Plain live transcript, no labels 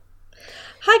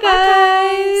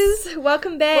Hi guys!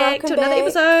 Welcome back to another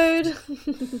episode.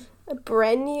 A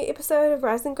brand new episode of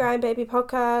Rise and Grind Baby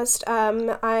Podcast.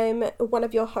 I'm one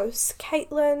of your hosts,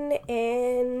 Caitlin,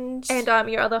 and I'm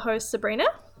your other host, Sabrina.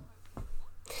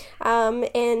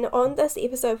 And on this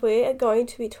episode we're going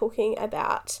to be talking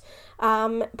about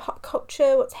pop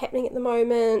culture, what's happening at the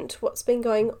moment, what's been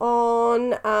going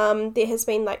on. There has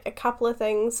been like a couple of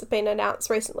things been announced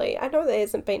recently. I know there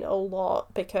hasn't been a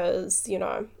lot because, you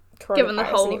know, given the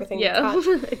whole, and everything. Yeah,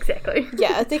 exactly.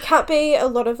 Yeah, there can't be a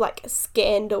lot of like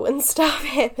scandal and stuff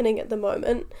happening at the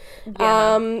moment.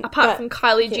 Yeah. Apart from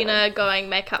Kylie Jenner going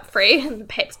makeup free and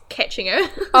perhaps catching her.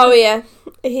 Oh yeah,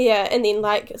 and then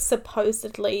like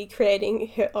supposedly creating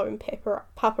her own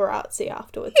paparazzi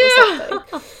afterwards or something.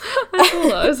 I saw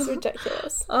those. It's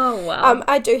ridiculous. Oh wow.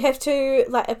 I do have to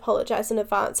like apologise in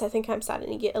advance. I think I'm starting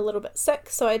to get a little bit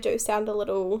sick, so I do sound a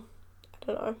little, I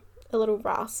don't know, a little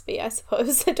raspy, I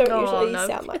suppose. I don't usually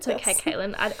sound like this. It's okay,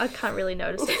 Caitlin. I can't really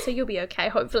notice it, so you'll be okay,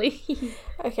 hopefully.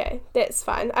 Okay, that's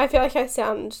fine. I feel like I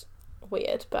sound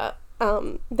weird, but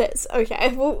that's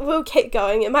okay. We'll keep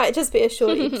going. It might just be a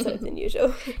shorter episode than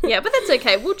usual. Yeah, but that's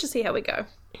okay. We'll just see how we go.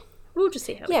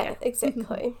 Yeah,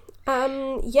 exactly.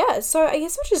 So I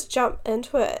guess we'll just jump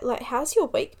into it. Like, how's your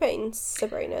week been,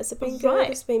 Sabrina? Has it been good? Right.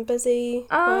 Has it been busy?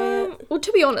 Quiet? Well,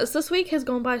 to be honest, this week has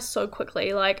gone by so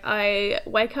quickly. Like, I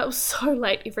wake up so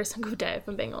late every single day, if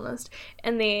I'm being honest.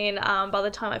 And then by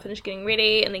the time I finish getting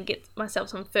ready and then get myself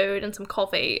some food and some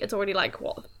coffee, it's already like,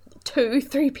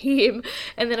 2-3 p.m.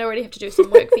 and then I already have to do some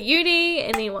work for uni,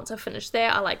 and then once I finish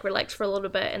that I like relax for a little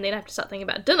bit, and then I have to start thinking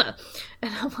about dinner,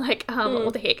 and I'm like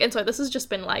what the heck. And so this has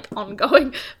just been like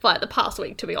ongoing for like the past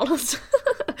week, to be honest.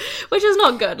 Which is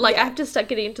not good. Like, I have to start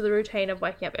getting into the routine of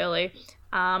waking up early,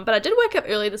 but I did wake up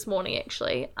early this morning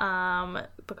actually,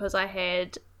 because I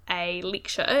had a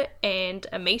lecture and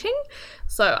a meeting,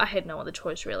 so I had no other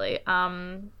choice really.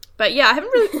 But yeah, I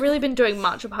haven't really been doing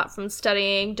much apart from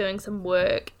studying, doing some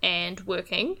work, and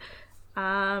working.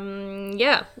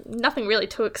 Yeah, nothing really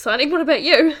too exciting. What about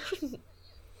you?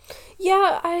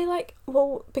 Yeah,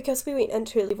 because we went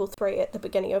into level 3 at the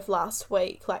beginning of last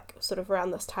week, like sort of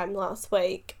around this time last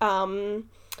week,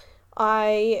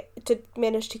 I did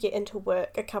manage to get into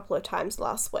work a couple of times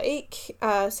last week.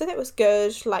 So that was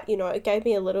good. Like, you know, it gave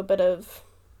me a little bit of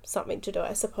something to do,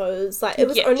 I suppose. Like, it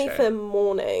was only for the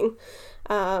morning.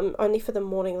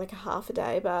 Like a half a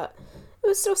day, but it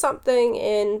was still something,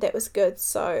 and that was good.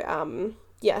 So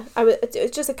it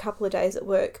was just a couple of days at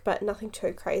work, but nothing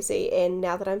too crazy. And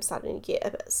now that I'm starting to get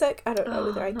a bit sick, I don't know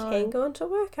whether I can go into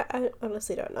work. I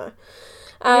honestly don't know.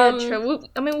 Yeah, true.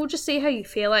 We'll just see how you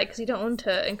feel like, because you don't want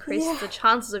to increase the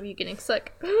chances of you getting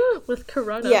sick with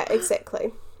corona. Yeah,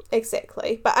 exactly.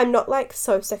 But I'm not like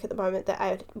so sick at the moment that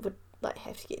I would like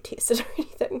have to get tested or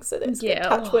anything, so that's good.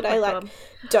 Touch wood, I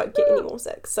don't get any more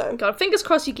sick, so God, fingers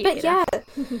crossed you get better.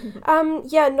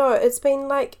 It's been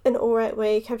like an alright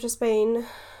week. I've just been,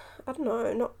 I don't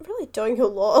know, not really doing a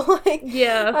lot.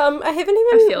 I haven't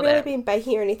even really been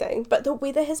baking or anything, but the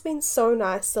weather has been so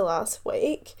nice the last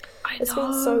week. It's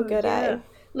been so good,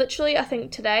 Literally, I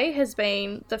think today has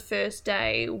been the first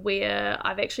day where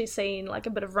I've actually seen like a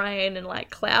bit of rain and like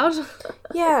cloud.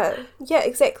 yeah,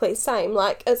 exactly, same.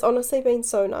 Like, it's honestly been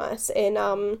so nice. And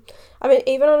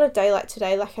even on a day like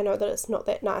today, like, I know that it's not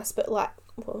that nice, but like,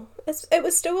 well, it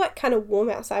was still like kind of warm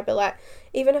outside, but like,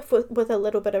 even if with a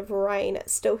little bit of rain, it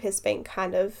still has been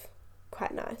kind of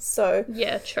quite nice. So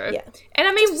yeah, true. Yeah, and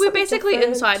we're basically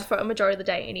inside for a majority of the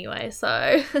day anyway,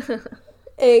 so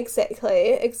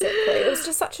Exactly. It was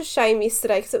just such a shame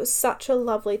yesterday, because it was such a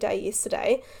lovely day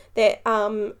yesterday that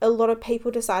a lot of people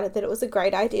decided that it was a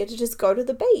great idea to just go to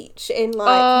the beach and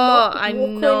like not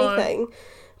walk or anything.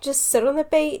 Just sit on the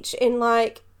beach and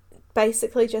like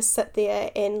basically just sit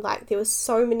there, and like there was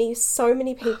so many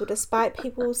people, despite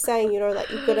people saying, you know,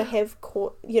 like you've got to have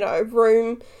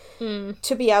room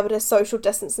to be able to social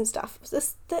distance and stuff.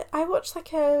 I watched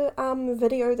like a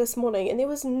video this morning, and there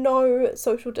was no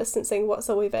social distancing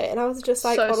whatsoever, and I was just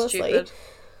like, honestly, stupid.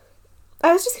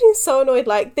 I was just getting so annoyed.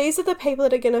 Like, these are the people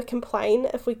that are going to complain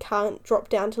if we can't drop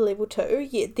down to level 2,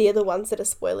 yet they're the ones that are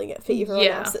spoiling it for everyone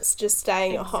else that's just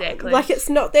staying at home. Like, it's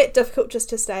not that difficult just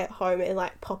to stay at home and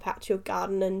like pop out to your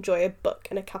garden and enjoy a book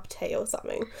and a cup of tea or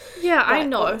something. Yeah, like, I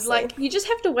know. Honestly. Like, you just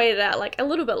have to wait it out like a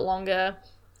little bit longer,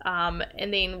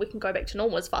 and then we can go back to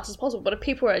normal as fast as possible. But if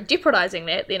people are jeopardizing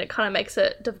that, then it kind of makes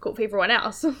it difficult for everyone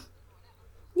else.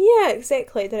 Yeah,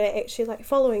 exactly. That are actually like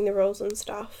following the rules and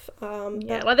stuff. Well,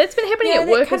 that's been happening at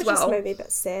work as well. Just made me a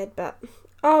bit sad, but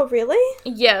oh, really?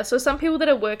 Yeah. So some people that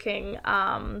are working,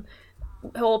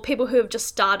 or people who have just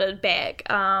started back,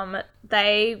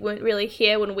 they weren't really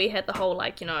here when we had the whole,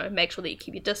 like, you know, make sure that you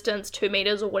keep your distance, 2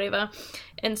 meters or whatever.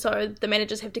 And so the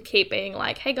managers have to keep being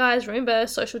like, hey guys, remember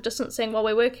social distancing while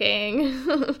we're working.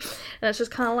 And it's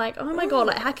just kind of like, oh my God,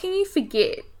 like, how can you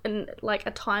forget in like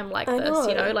a time like this,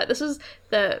 you know, like this is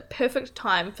the perfect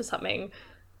time for something,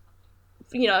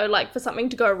 you know, like for something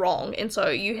to go wrong, and so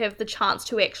you have the chance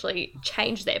to actually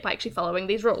change that by actually following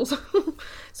these rules.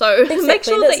 So make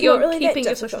sure that you're really keeping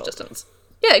your social distance.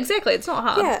 Yeah, exactly. It's not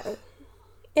hard. Yeah.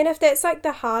 And if that's like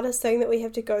the hardest thing that we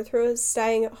have to go through is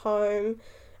staying at home,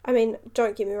 I mean,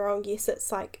 don't get me wrong, yes, it's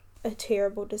like a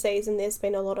terrible disease and there's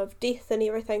been a lot of death and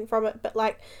everything from it, but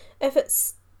like if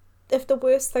the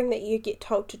worst thing that you get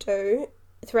told to do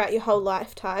throughout your whole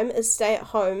lifetime is stay at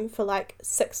home for like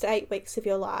 6 to 8 weeks of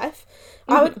your life,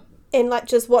 I would, and like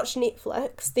just watch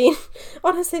Netflix, then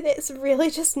honestly that's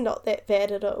really just not that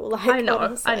bad at all. Like, I know,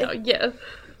 honestly. yeah.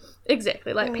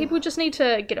 Exactly. Like, people just need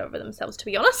to get over themselves, to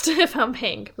be honest, if I'm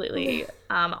being completely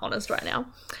honest right now.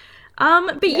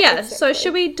 But yeah, exactly. So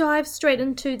should we dive straight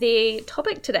into the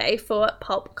topic today for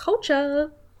pop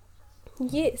culture?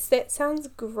 Yes, that sounds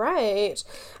great.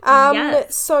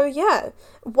 Yes. So yeah,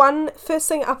 first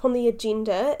thing up on the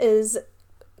agenda is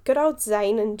good old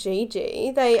Zayn and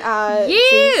Gigi. They are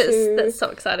due that's so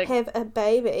exciting. Have a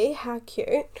baby. How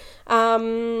cute.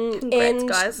 Congrats, and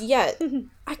guys. Yeah,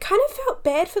 I kind of felt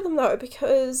bad for them though,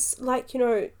 because like, you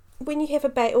know, when you have a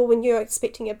baby or when you're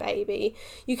expecting a baby,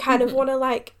 you kind of want to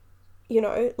like, you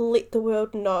know, let the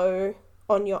world know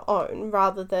on your own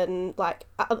rather than like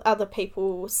other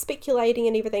people speculating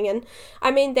and everything. And I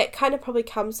mean, that kind of probably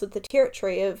comes with the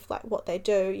territory of like what they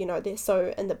do, you know, they're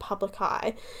so in the public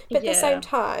eye, but at the same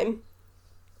time,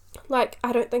 like,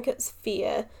 I don't think it's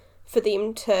fair for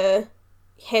them to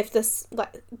have this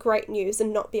like great news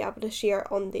and not be able to share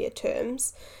it on their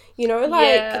terms, you know,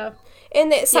 like,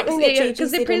 and that's something that Gigi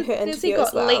said in her interview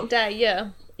as well. Late day,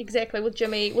 exactly, with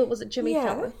Jimmy, what was it, Jimmy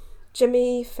Fallon?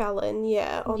 Jimmy Fallon,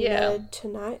 on the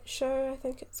Tonight Show, I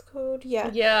think it's called. Yeah,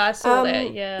 I saw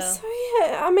that. Yeah. So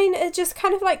yeah, I mean, it just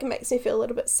kind of like makes me feel a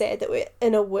little bit sad that we're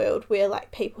in a world where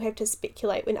like people have to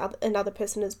speculate when another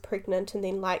person is pregnant and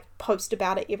then like post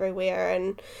about it everywhere,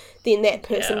 and then that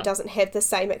person doesn't have the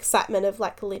same excitement of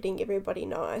like letting everybody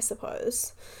know, I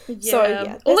suppose. Yeah. So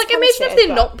yeah, or like imagine if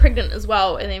they're not pregnant as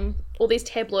well, and then all these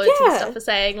tabloids and stuff are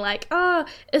saying like,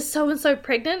 is so-and-so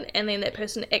pregnant? And then that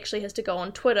person actually has to go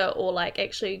on Twitter or like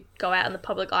actually go out in the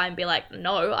public eye and be like,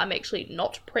 no, I'm actually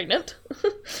not pregnant.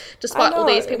 Despite all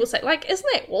these people saying, like, isn't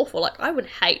that awful? Like, I would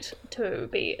hate to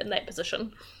be in that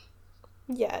position.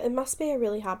 Yeah, it must be a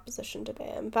really hard position to be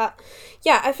in. But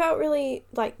yeah, I felt really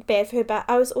like bad for her, but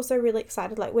I was also really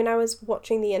excited like when I was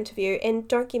watching the interview, and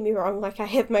don't get me wrong, like I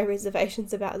have my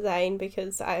reservations about Zayn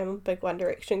because I am a big One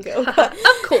Direction girl. But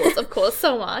of course,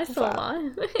 so am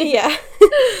I. Yeah.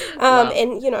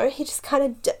 And you know, he just kind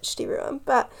of ditched everyone,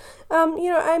 but you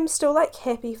know, I'm still like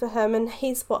happy for him, and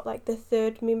he's like the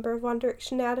 3rd member of One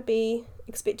Direction now to be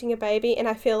expecting a baby, and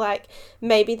I feel like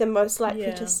maybe the most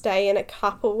likely to stay in a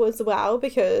couple as well,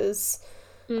 because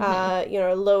you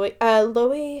know, Louis,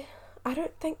 I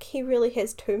don't think he really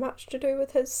has too much to do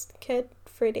with his kid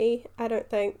Freddie, I don't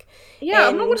think. Yeah,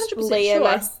 and I'm not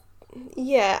 100% sure.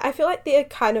 Yeah, I feel like they're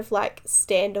kind of like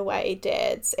stand away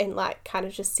dads and like kind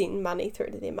of just send money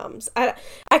through to their mums. I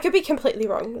could be completely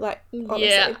wrong, like, honestly.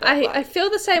 Yeah, I feel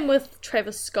the same with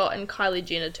Travis Scott and Kylie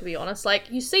Jenner, to be honest.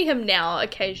 Like, you see him now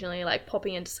occasionally like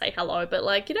popping in to say hello, but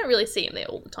like you don't really see him there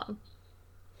all the time.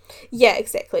 Yeah,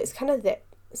 exactly. It's kind of that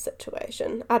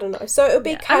situation. I don't know. So it'll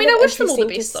be kind of interesting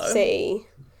to see.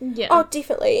 Yeah. Oh,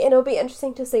 definitely. And it'll be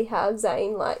interesting to see how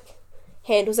Zayn like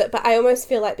handles it. But I almost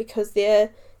feel like because they've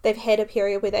had a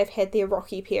period where they've had their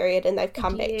rocky period and they've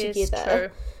come back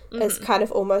together. True. It's kind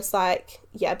of almost like,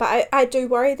 but I do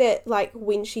worry that like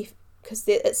when because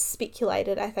it's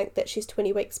speculated, I think that she's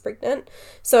 20 weeks pregnant.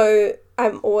 So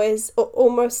I'm always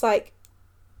almost like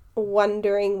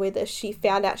wondering whether she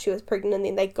found out she was pregnant and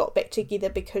then they got back together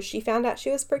because she found out she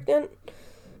was pregnant.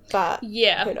 But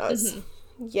who knows?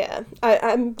 Yeah,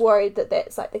 I'm worried that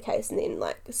that's like the case, and then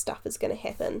like stuff is going to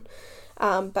happen.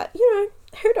 But you know,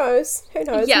 who knows?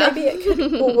 Yeah. Maybe it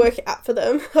could all work out for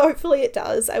them. Hopefully it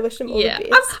does. I wish them all the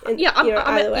best.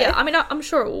 I'm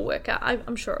sure it will work out.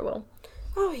 I'm sure it will.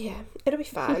 Oh yeah, it'll be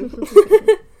fine. But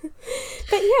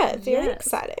yeah, very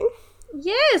exciting.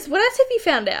 Yes. What else have you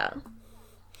found out?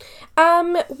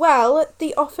 Well,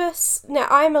 The Office, now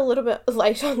I'm a little bit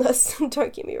late on this,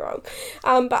 don't get me wrong,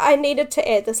 but I needed to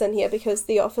add this in here because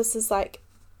The Office is like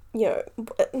you know,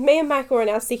 me and Michael are on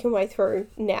our second way through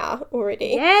now already.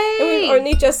 Yay! And we've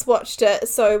only just watched it,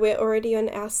 so we're already on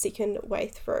our second way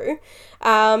through.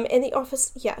 And The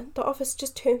Office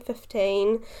just turned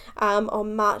 15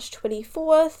 on March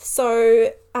 24th.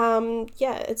 So,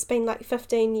 it's been like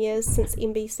 15 years since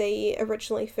NBC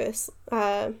originally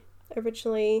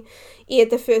aired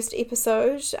the first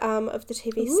episode of the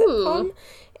TV sitcom.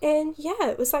 And yeah,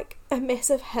 it was like a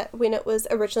massive hit when it was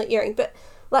originally airing. But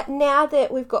like now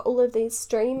that we've got all of these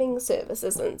streaming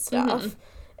services and stuff,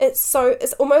 it's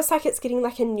almost like it's getting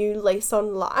like a new lease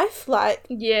on life. Like,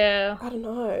 yeah, I don't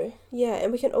know. Yeah,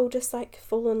 and we can all just like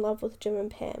fall in love with Jim and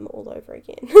Pam all over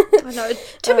again. I know.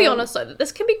 To be honest though,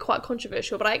 this can be quite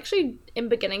controversial, but I actually am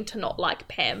beginning to not like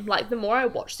Pam. Like, the more I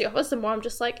watch The Office, the more I'm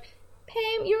just like,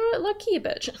 Pam, you're low-key a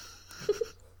bitch.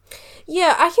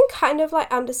 Yeah, I can kind of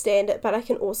like understand it, but I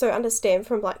can also understand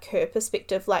from like her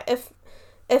perspective. Like, if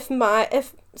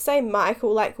say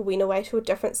Michael like went away to a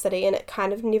different city and it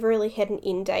kind of never really had an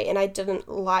end date, and I didn't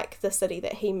like the city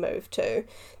that he moved to,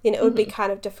 then it would be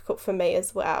kind of difficult for me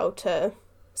as well to.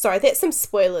 Sorry, that's some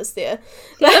spoilers there.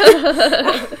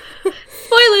 Spoilers.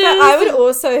 But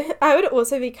I would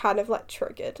also be kind of like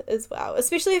triggered as well,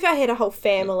 especially if I had a whole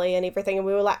family and everything, and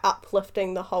we were like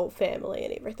uplifting the whole family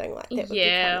and everything. Like, that would be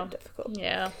kind of difficult.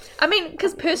 Yeah, I mean,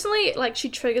 because personally, like, she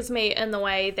triggers me in the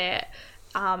way that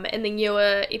in the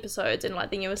newer episodes and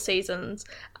like the newer seasons,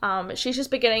 she's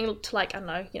just beginning to, like, I don't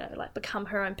know, you know, like become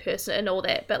her own person and all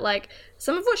that, but like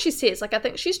some of what she says, like, I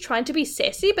think she's trying to be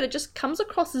sassy, but it just comes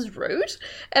across as rude,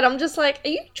 and I'm just like, are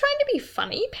you trying to be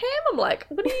funny, Pam? I'm like,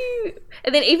 what are you?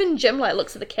 And then even Jim like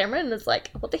looks at the camera and is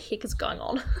like, what the heck is going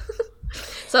on?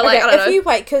 So like, I don't know. If you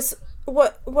wait, because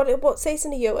what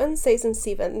season are you in? Season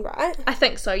 7, right? I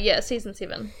think so, yeah, season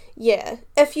 7. Yeah.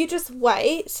 If you just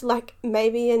wait, like,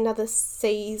 maybe another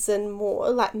season more,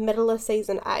 like middle of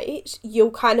season 8,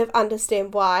 you'll kind of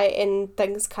understand why, and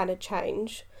things kind of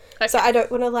change. Okay. So I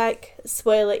don't want to, like,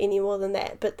 spoil it any more than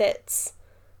that, but that's,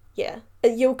 yeah.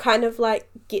 You'll kind of, like,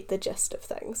 get the gist of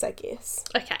things, I guess.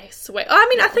 Okay, sweet. I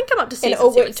mean, I think I'm up to season 7, and it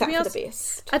all works to out be honest. For the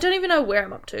best. I don't even know where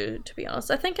I'm up to be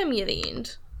honest. I think I'm near the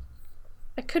end.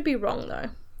 I could be wrong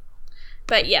though.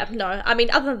 But yeah, no. I mean,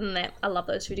 other than that, I love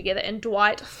those two together. And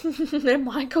Dwight and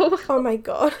Michael. Oh my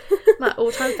god. My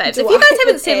all-time faves. If you guys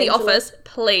haven't seen The Office,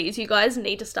 please, you guys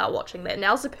need to start watching that.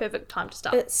 Now's the perfect time to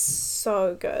start. It's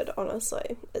so good,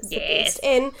 honestly. It's the best.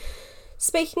 And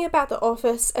speaking about The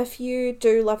Office, if you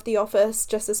do love The Office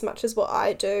just as much as what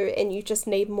I do, and you just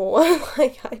need more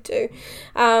like I do,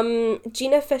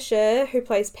 Jenna Fisher, who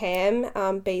plays Pam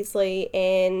Beasley,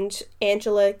 and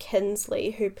Angela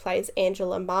Kinsley, who plays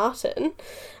Angela Martin,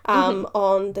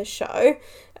 on the show,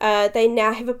 they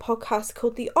now have a podcast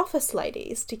called The Office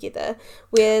Ladies together,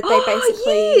 where they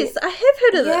basically... yes, I have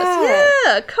heard of this.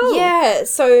 Yeah, cool. Yeah,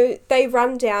 so they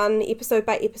run down episode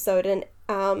by episode in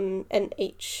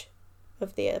each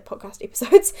of their podcast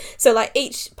episodes. So like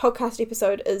each podcast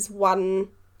episode is one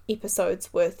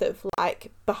episode's worth of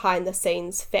like behind the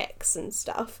scenes facts and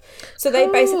stuff. So they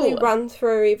basically run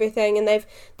through everything, and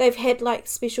they've had like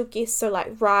special guests, so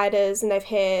like writers, and they've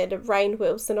had Rainn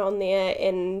Wilson on there,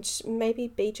 and maybe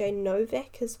BJ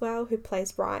Novak as well, who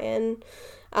plays Ryan.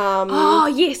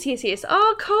 Yes.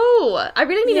 Oh, cool. I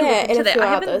really need to look into that. I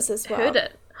haven't as well. heard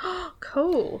it.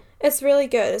 Cool. It's really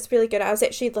good. I was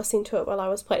actually listening to it while I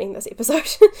was planning this episode.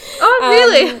 Oh,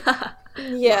 really?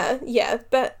 Yeah.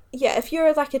 But yeah, if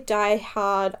you're like a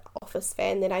die-hard Office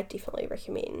fan, then I definitely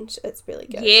recommend. It's really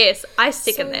good. Yes, I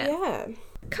second that. Yeah.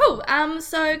 Cool.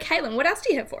 So Caitlin, what else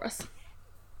do you have for us?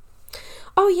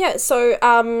 Oh yeah,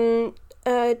 so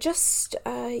just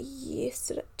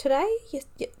today, the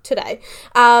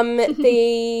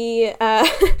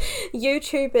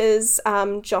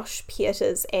YouTubers Josh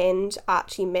Pieters and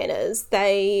Archie Manners,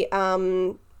 they are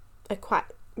quite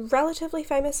relatively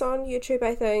famous on YouTube,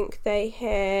 I think. They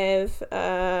have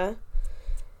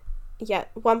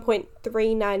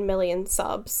 1.39 million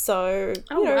subs, so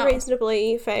wow.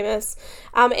 Reasonably famous,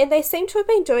 and they seem to have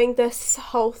been doing this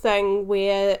whole thing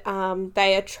where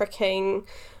they are tricking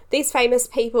these famous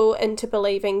people into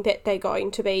believing that they're going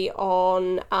to be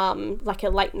on like a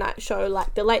late night show,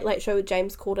 like the Late Late Show with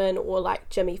James Corden, or like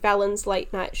Jimmy Fallon's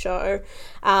late night show,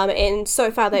 and so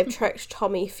far they've tricked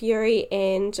Tommy Fury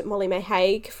and Molly May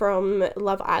Hague from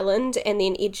Love Island, and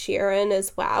then Ed Sheeran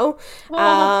as well.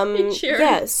 Ed Sheeran.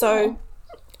 Yeah, so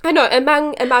I know,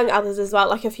 among others as well,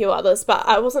 like a few others, but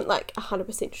I wasn't like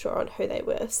 100% sure on who they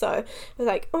were, so I was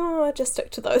like, I'll just stick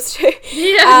to those two.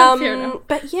 Yeah, fair enough.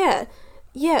 But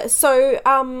yeah, so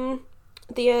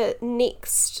their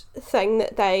next thing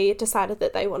that they decided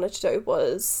that they wanted to do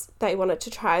was they wanted to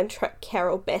try and trick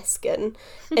Carol Baskin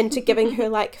into giving her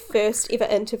like first ever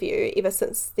interview ever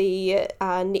since the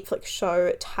Netflix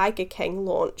show Tiger King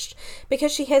launched,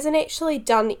 because she hasn't actually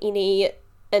done any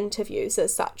interviews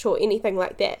as such or anything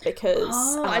like that,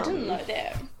 because I didn't know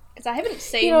that, because I haven't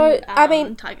seen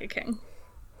Tiger King.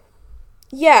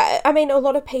 Yeah, I mean, a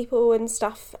lot of people and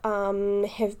stuff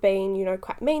have been,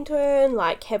 quite mean to her and,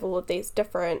 like, have all of these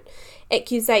different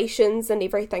accusations and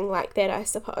everything like that, I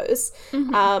suppose.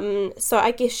 Mm-hmm. So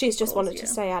I guess she's just wanted to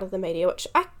stay out of the media, which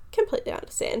I completely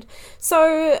understand.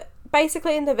 So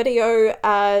basically in the video,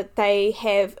 they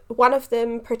have one of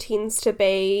them pretends to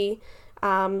be,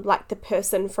 like, the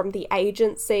person from the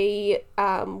agency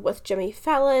with Jimmy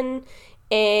Fallon,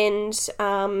 and...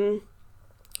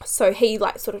 so he,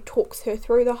 like, sort of talks her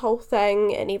through the whole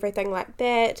thing and everything like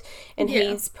that, and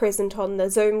he's present on the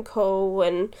Zoom call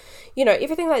and,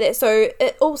 everything like that. So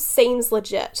it all seems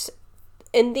legit.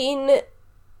 And then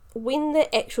when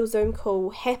the actual Zoom call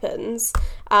happens,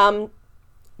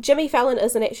 Jimmy Fallon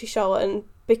isn't actually shown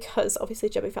because obviously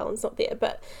Jimmy Fallon's not there,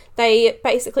 but they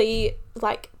basically,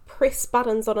 like, press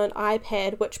buttons on an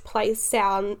iPad which plays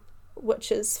sound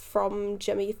which is from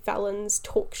Jimmy Fallon's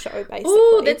talk show, basically.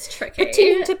 Oh, that's tricky.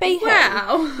 Pretending to be him.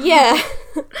 Wow. Yeah.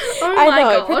 Oh I my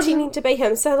know, God. pretending to be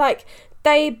him. So, like,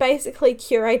 they basically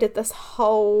curated this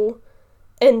whole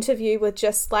interview with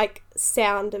just, like,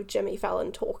 sound of Jimmy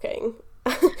Fallon talking.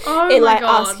 Oh and, my like,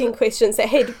 God. asking questions that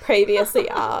he'd previously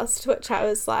asked, which I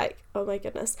was like, oh my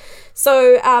goodness.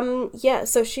 So,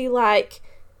 so she, like...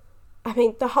 I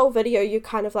mean, the whole video, you're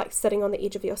kind of, like, sitting on the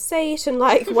edge of your seat and,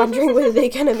 like, wondering whether they're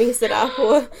going to mess it up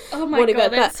or Oh my whatever.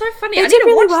 God, that's but so funny. They I did need to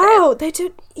really watch well. that. They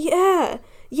did, yeah,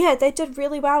 they did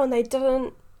really well, and they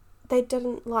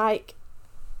didn't, like,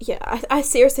 I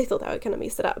seriously thought they were going to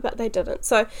mess it up, but they didn't.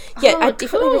 So, yeah, I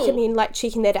definitely recommend, like,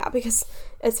 checking that out because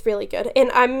it's really good.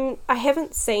 And I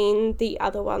haven't seen the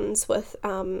other ones with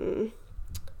Tom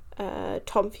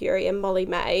Fury and Molly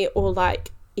May or, like,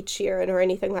 Ed Sheeran or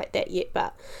anything like that yet,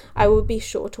 but I will be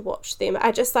sure to watch them.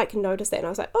 I just, like, noticed that and I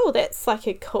was like, oh, that's, like,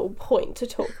 a cool point to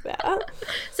talk about.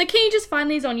 So can you just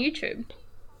find these on YouTube?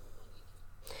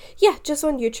 Yeah, just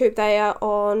on YouTube. They are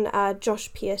on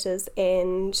Josh Pieters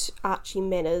and Archie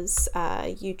Manner's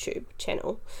YouTube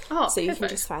channel. Oh, so you perfect. can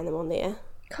just find them on there.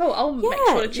 Cool, I'll make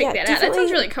sure to check that out. That sounds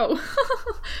really cool.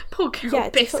 Poor Carol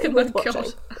Baskin, worth my God.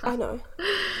 watching.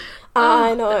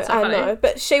 I know. That's so I funny. know.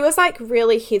 But she was, like,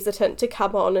 really hesitant to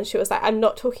come on, and she was like, I'm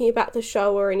not talking about the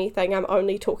show or anything, I'm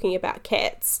only talking about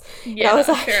cats. Yeah, and I was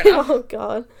like, fair enough. oh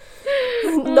God.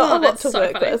 Not a lot that's to so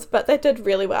work funny. with, but they did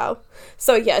really well.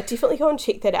 So, yeah, definitely go and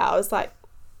check that out. I was, like,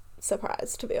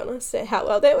 surprised, to be honest, at how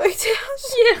well that worked out.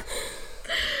 Yeah.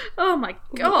 Oh my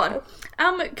God.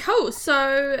 Cool.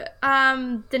 So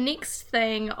the next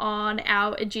thing on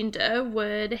our agenda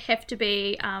would have to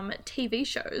be TV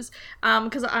shows,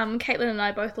 because Caitlin and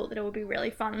I both thought that it would be really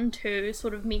fun to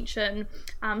sort of mention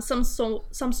some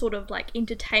sort of, like,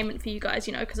 entertainment for you guys,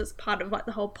 because it's part of, like,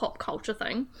 the whole pop culture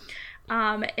thing.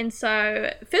 And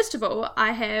so first of all,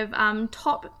 I have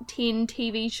top 10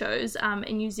 TV shows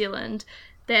in New Zealand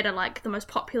that are, like, the most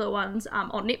popular ones on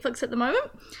Netflix at the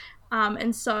moment.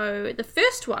 And so the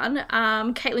first one,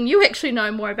 Caitlin, you actually know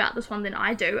more about this one than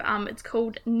I do. It's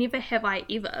called Never Have I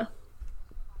Ever.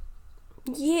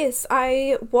 Yes,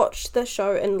 I watched the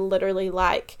show in literally,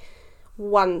 like,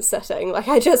 one sitting. Like,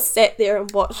 I just sat there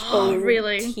and watched all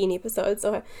really? 10 episodes.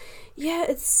 So, yeah,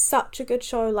 it's such a good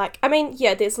show. Like, I mean,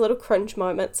 yeah, there's little cringe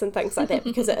moments and things like that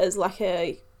because it is, like,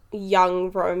 a young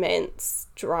romance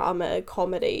drama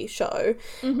comedy show,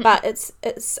 but it's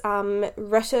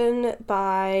written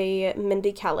by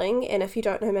Mindy Kaling, and if you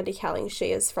don't know Mindy Kaling,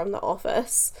 she is from The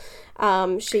Office.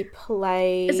 She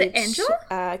played... Is it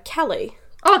Angela? Kelly.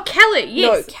 Oh, Kelly,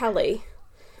 yes. No, Kelly.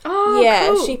 Oh, yeah,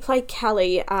 cool. she played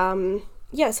Kelly.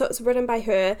 So it's written by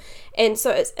her, and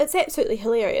so it's absolutely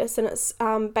hilarious, and it's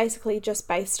basically just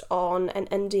based on an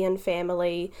Indian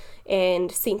family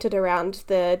and centered around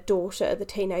the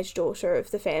teenage daughter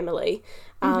of the family,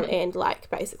 and, like,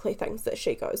 basically things that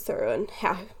she goes through and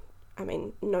how, I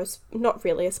mean, no, not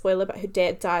really a spoiler, but her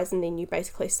dad dies, and then you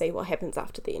basically see what happens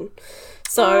after then.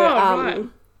 So, right.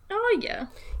 Oh, yeah.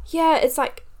 Yeah, it's,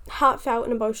 like, heartfelt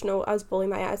and emotional. I was bawling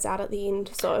my eyes out at the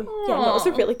end, so yeah, that was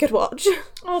a really good watch.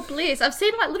 Oh, bless. I've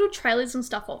seen, like, little trailers and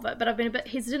stuff of it, but I've been a bit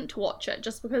hesitant to watch it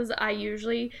just because I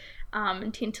usually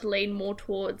tend to lean more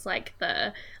towards, like,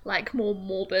 the, like, more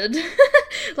morbid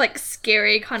like,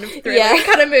 scary kind of thriller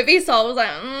kind of movie. So I was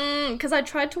like, because I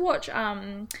tried to watch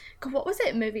God, what was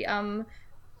that movie?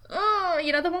 Oh,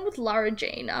 you know, the one with Lara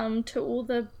Jean, To All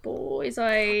the Boys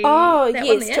Oh,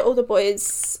 yes, To All the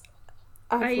Boys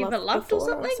I Ever Loved or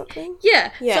something?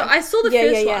 Yeah. So I saw the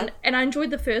first one, and I enjoyed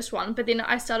the first one, but then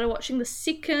I started watching the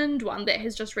second one that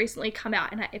has just recently come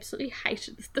out, and I absolutely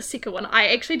hated the second one. I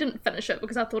actually didn't finish it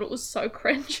because I thought it was so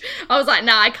cringe. I was like,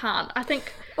 nah, I can't. I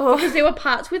think because there were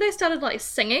parts where they started, like,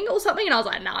 singing or something, and I was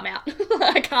like, nah, I'm out.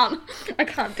 I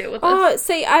can't deal with this. Oh,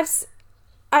 see,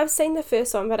 I've seen the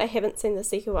first one, but I haven't seen the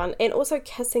second one, and also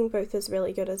Kissing Booth is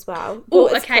really good as well.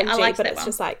 Oh, okay, cringy, I like but that it's one.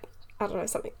 just like, I don't know,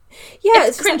 something. Yeah,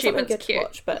 it's just cringy, like something but good it's cute. to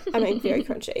watch, but I mean, very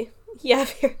cringy. Yeah,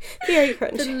 very, very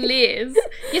cringy. The Les.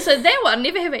 Yeah, so that one,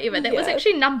 Never Have I Ever, that was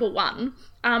actually number 1.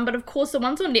 But of course, the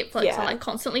ones on Netflix are like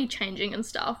constantly changing and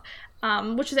stuff.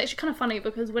 Which is actually kind of funny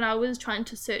because when I was trying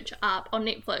to search up on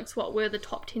Netflix what were the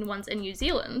top 10 ones in New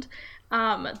Zealand,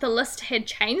 the list had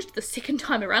changed the second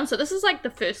time around. So this is like the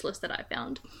first list that I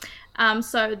found.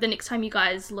 So the next time you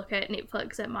guys look at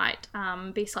Netflix, it might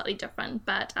be slightly different.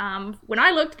 But when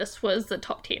I looked, this was the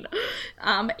top 10.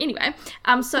 Anyway,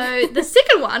 so the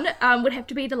second one would have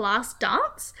to be The Last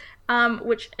Dance,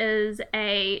 which is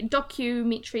a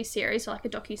documentary series, so like a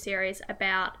docu-series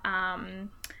about...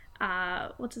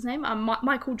 what's his name?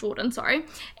 Michael Jordan, sorry.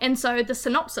 And so the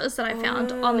synopsis that I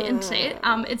found on the internet,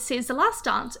 it says The Last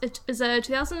Dance is a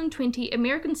 2020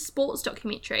 American sports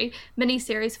documentary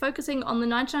miniseries focusing on the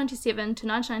 1997 to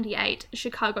 1998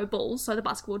 Chicago Bulls, so the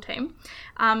basketball team.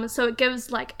 So it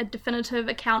gives like a definitive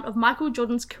account of Michael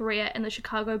Jordan's career in the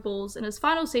Chicago Bulls in his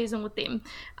final season with them.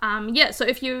 So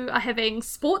if you are having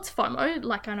sports FOMO,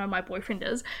 like I know my boyfriend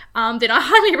is, then I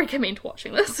highly recommend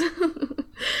watching this.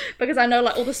 Because I know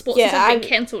like all the sports have been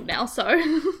cancelled now, so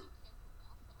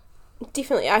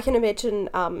definitely I can imagine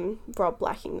Rob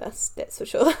liking this, that's for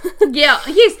sure.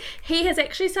 Yes, he has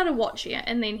actually started watching it,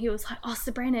 and then he was like, oh,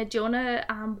 Sabrina, do you want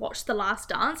to watch The Last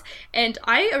Dance? And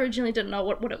I originally didn't know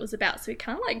what it was about, so he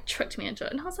kind of like tricked me into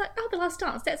it, and I was like, oh, The Last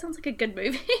Dance, that sounds like a good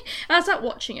movie. And I started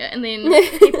watching it, and then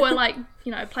people were like,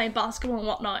 you know, playing basketball and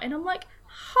whatnot, and I'm like,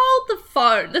 hold the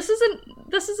phone. This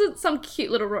isn't some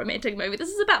cute little romantic movie. This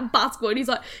is about basketball. And he's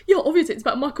like, yeah, obviously it's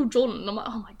about Michael Jordan. And I'm like,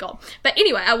 oh my God. But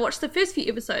anyway, I watched the first few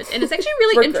episodes and it's actually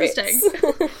really interesting.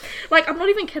 Like, I'm not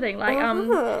even kidding. Like,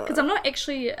 because I'm not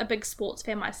actually a big sports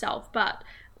fan myself, but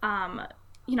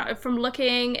you know, from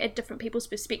looking at different people's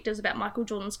perspectives about Michael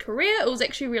Jordan's career, it was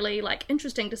actually really, like,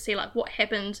 interesting to see, like, what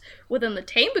happened within the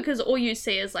team, because all you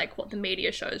see is, like, what the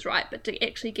media shows, right? But to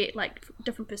actually get, like,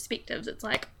 different perspectives, it's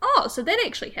like, oh, so that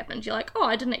actually happened. You're like, oh,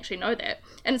 I didn't actually know that.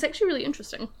 And it's actually really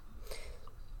interesting.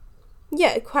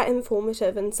 Yeah, quite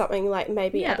informative and something, like,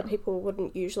 maybe other people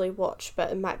wouldn't usually watch,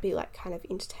 but it might be, like, kind of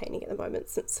entertaining at the moment,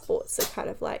 since sports are kind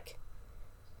of, like,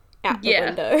 out the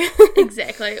window.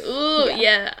 Exactly. Ooh,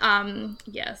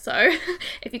 so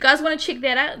if you guys want to check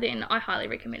that out, then I highly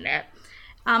recommend that.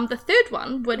 The third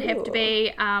one would have to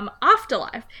be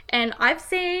Afterlife, and I've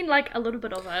seen like a little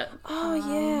bit of it.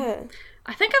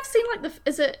 I think I've seen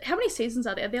like how many seasons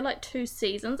are there? There are like 2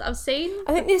 seasons. I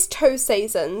think there's 2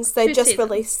 seasons. They just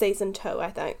released season 2,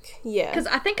 I think. Yeah. Because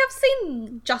I think I've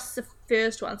seen just the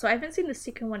first one, so I haven't seen the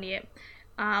second one yet.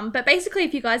 But basically,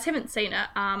 if you guys haven't seen it,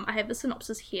 I have the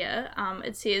synopsis here.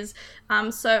 It says,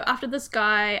 so after this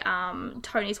guy,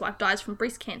 Tony's wife, dies from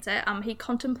breast cancer, he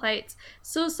contemplates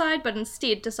suicide, but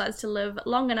instead decides to live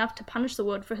long enough to punish the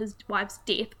world for his wife's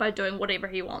death by doing whatever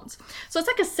he wants. So it's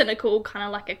like a cynical, kind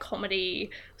of like a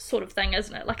comedy sort of thing,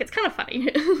 isn't it? Like, it's kind of funny.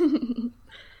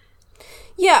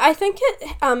 Yeah, I think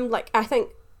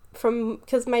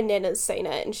because my nana's seen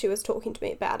it, and she was talking to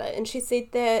me about it, and she said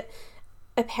that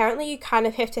apparently you kind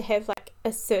of have to have like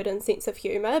a certain sense of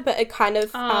humour, but it kind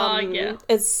of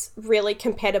is really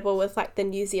compatible with like the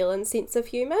New Zealand sense of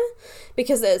humour,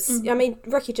 because it's I mean,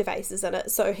 Ricky Gervais is in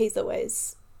it, so he's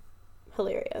always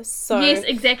hilarious. So yes,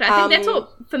 exactly. I think that's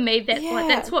what, for me,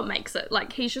 that's what makes it,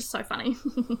 like, he's just so funny.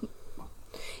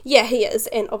 Yeah, he is,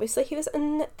 and obviously he was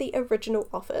in the original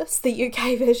Office, the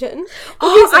UK version.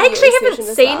 I actually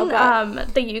haven't seen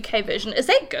the UK version. Is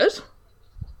that good?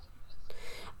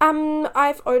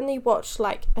 I've only watched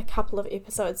like a couple of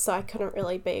episodes, so I couldn't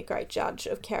really be a great judge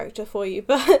of character for you,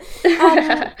 but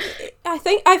I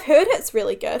think I've heard it's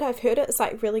really good. I've heard it's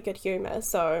like really good humour,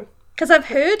 so... Because I've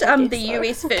heard the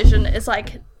US version is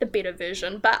like the better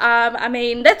version, but I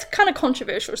mean, that's kind of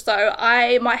controversial, so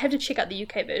I might have to check out the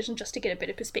UK version just to get a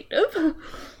better perspective.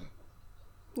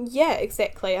 Yeah,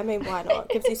 exactly. I mean, why not?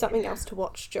 Gives you something else to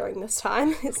watch during this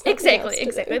time. Exactly.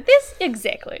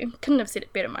 Couldn't have said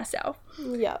it better myself.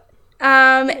 Yeah.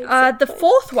 The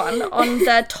fourth one on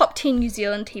the top 10 New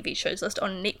Zealand TV shows list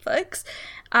on Netflix,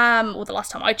 or the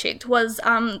last time I checked, was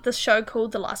this show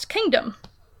called The Last Kingdom.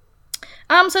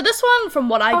 So this one, from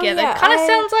what I gather, kind of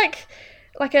sounds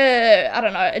like a, I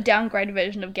don't know, a downgraded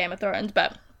version of Game of Thrones,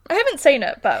 but I haven't seen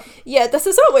it, but... Yeah, this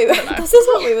is what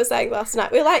we were saying last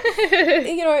night. We're like,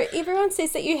 you know, everyone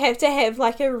says that you have to have,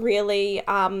 like, a really,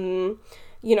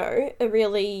 you know, a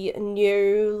really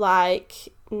new, like,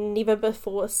 never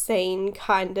before seen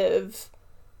kind of...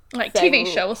 Like TV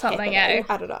show or something, happening.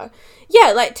 I don't know.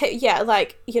 Yeah,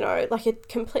 like, you know, like a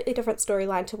completely different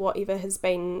storyline to whatever has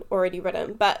been already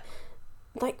written. But,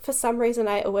 like, for some reason,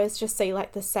 I always just see,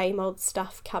 like, the same old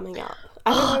stuff coming up.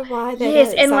 I don't know why that is.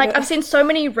 Yes, and, like, I've seen so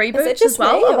many reboots as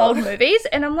well of old movies,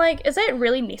 and I'm like, is that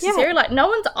really necessary? Yeah. Like, no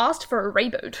one's asked for a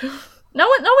reboot. No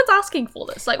one's asking for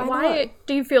this. Like, why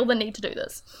do you feel the need to do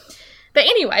this? But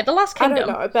anyway, The Last Kingdom.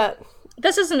 I don't know, but...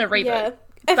 This isn't a reboot. Yeah.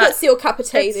 If it's your cup of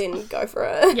tea, then go for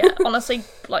it. Yeah, honestly,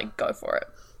 like, go for it.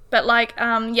 But, like,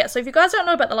 yeah, so if you guys don't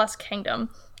know about The Last Kingdom,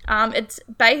 it's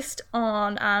based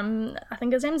on, I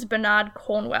think his name's Bernard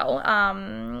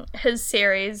Cornwell, his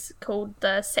series called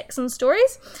The Saxon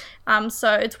Stories.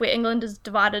 So it's where England is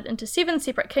divided into 7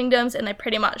 separate kingdoms, and they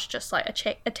pretty much just, like,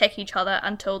 attack each other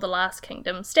until the last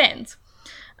kingdom stands.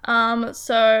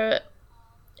 So...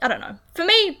 I don't know. For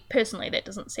me, personally, that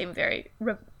doesn't seem very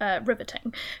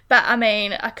riveting. But, I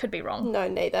mean, I could be wrong. No,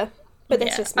 neither. But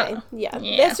that's just me. Yeah.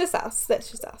 That's just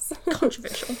us.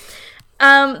 Controversial.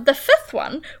 The 5th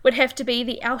one would have to be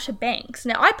The Outer Banks.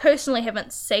 Now, I personally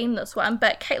haven't seen this one,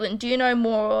 but Caitlin, do you know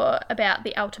more about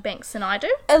The Outer Banks than I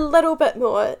do? A little bit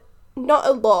more. Not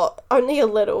a lot. Only a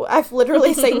little. I've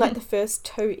literally seen, like, the first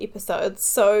 2 episodes.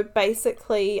 So,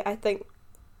 basically, I think...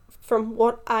 from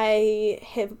what I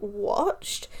have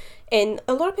watched, and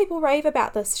a lot of people rave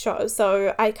about this show,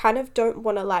 so I kind of don't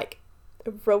want to, like,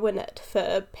 ruin it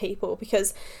for people,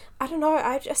 because, I don't know,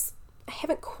 I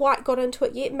haven't quite got into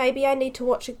it yet. Maybe I need to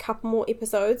watch a couple more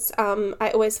episodes.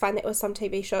 I always find that with some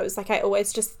TV shows, like, I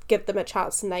always just give them a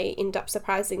chance and they end up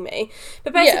surprising me.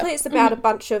 But basically it's about a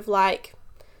bunch of, like,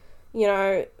 you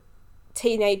know,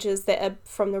 teenagers that are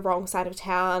from the wrong side of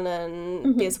town,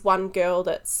 and there's one girl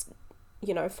that's,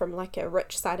 you know, from, like, a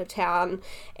rich side of town,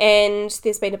 and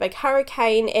there's been a big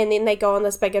hurricane, and then they go on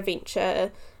this big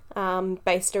adventure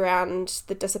based around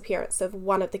the disappearance of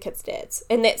one of the kids' dads,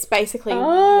 and that's basically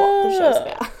what the show's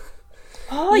about.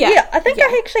 Yeah, I think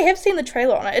I actually have seen the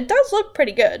trailer on it. It does look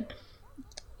pretty good.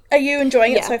 Are you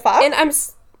enjoying it so far? And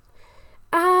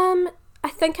I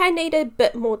think I need a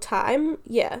bit more time.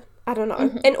 Yeah. I don't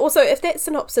know. And also, if that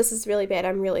synopsis is really bad,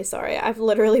 I'm really sorry. I've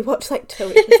literally watched, like,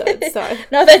 2 episodes, so...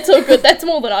 No, that's all good. That's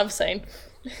more than I've seen.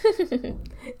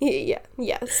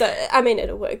 Yeah. So, I mean,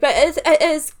 it'll work. But it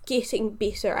is getting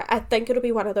better. I think it'll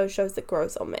be one of those shows that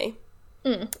grows on me.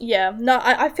 Yeah. No,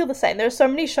 I feel the same. There are so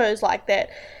many shows like that.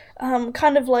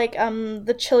 Kind of like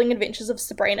The Chilling Adventures of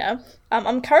Sabrina.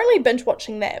 I'm currently binge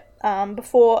watching that.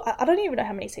 Before... I don't even know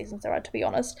how many seasons there are, to be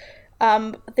honest.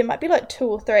 There might be like 2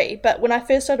 or 3, but when I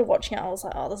first started watching it, I was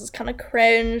like, oh, this is kind of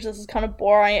cringe, this is kind of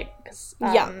boring, because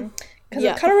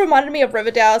it kind of reminded me of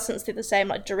Riverdale, since they're the same,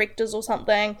 like, directors or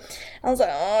something. I was like,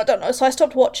 oh, I don't know, so I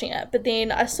stopped watching it, but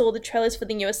then I saw the trailers for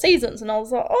the newer seasons, and I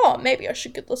was like, oh, maybe I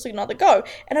should give this another go,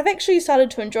 and I've actually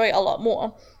started to enjoy it a lot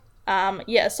more.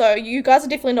 So you guys are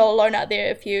definitely not alone out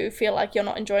there if you feel like you're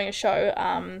not enjoying a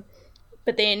show,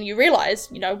 but then you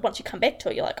realise, you know, once you come back to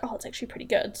it, you're like, oh, it's actually pretty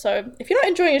good. So if you're not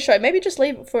enjoying a show, maybe just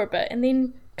leave it for a bit and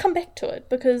then come back to it,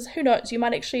 because who knows, you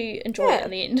might actually enjoy it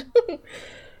in the end.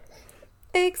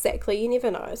 Exactly, you never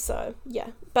know, so, yeah.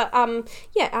 But,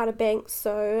 Outer Banks,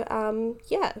 so,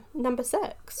 number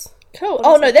 6. Cool.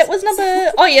 Oh, no, that was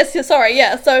number... Oh, yes, sorry,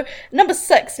 yeah. So, number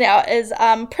 6 now is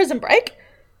Prison Break.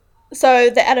 So,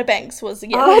 the Outer Banks was,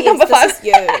 number 5.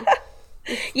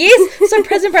 Yes, so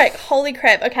Prison Break, holy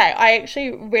crap. Okay, I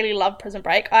actually really love Prison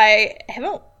Break. I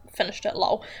haven't finished it,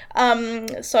 lol.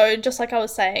 So just like I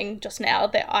was saying just now,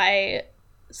 that I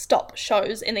stop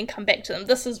shows and then come back to them.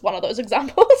 This is one of those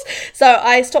examples. So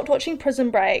I stopped watching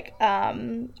Prison Break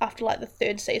after like the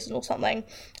 3rd season or something,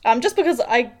 just because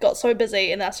I got so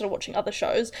busy and then I started watching other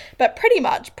shows. But pretty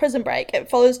much Prison Break, it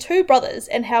follows 2 brothers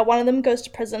and how one of them goes to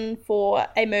prison for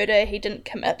a murder he didn't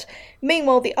commit.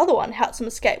 Meanwhile, the other one helps him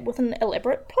escape with an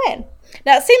elaborate plan.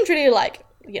 Now, it seems really like,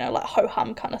 you know, like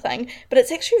ho-hum kind of thing, but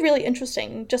it's actually really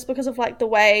interesting just because of, like, the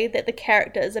way that the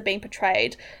characters are being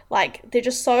portrayed. Like, they're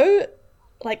just so,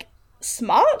 like,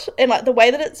 smart, and, like, the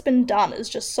way that it's been done is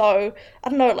just so, I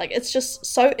don't know, like, it's just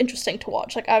so interesting to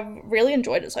watch. Like, I've really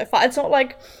enjoyed it so far. It's not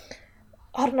like,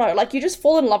 I don't know, like, you just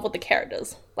fall in love with the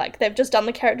characters. Like, they've just done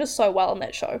the characters so well in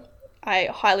that show. I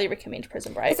highly recommend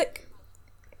Prison Break.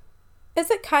 Is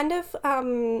it kind of,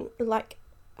 like,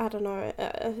 I don't know,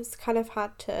 it's kind of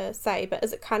hard to say, but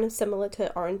is it kind of similar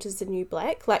to Orange is the New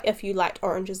Black? Like, if you liked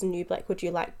Orange is the New Black, would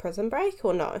you like Prison Break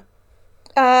or no?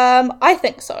 I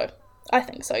think so.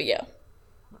 Yeah.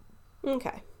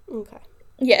 Okay.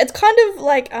 Yeah, it's kind of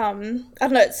like, I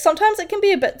don't know, sometimes it can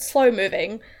be a bit slow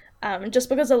moving, just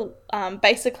because of,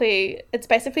 it's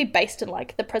basically based in,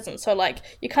 like, the prison, so, like,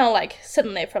 you kind of, like, sit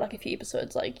in there for, like, a few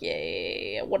episodes, like,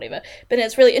 yeah, whatever, but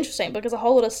it's really interesting, because a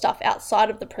whole lot of stuff outside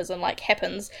of the prison, like,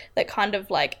 happens that kind of,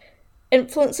 like,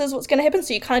 influences what's going to happen,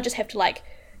 so you kind of just have to, like,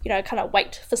 you know, kind of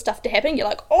wait for stuff to happen. You're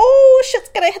like, oh, shit's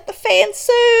gonna hit the fan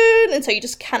soon, and so you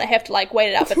just kind of have to, like, wait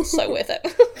it out, but it's so worth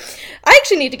it. I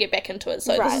actually need to get back into it,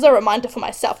 so This is a reminder for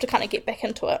myself to kind of get back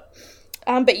into it.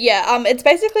 But yeah, it's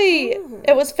basically,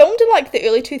 it was filmed in, like, the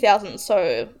early 2000s,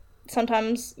 so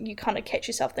sometimes you kind of catch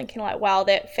yourself thinking, like, wow,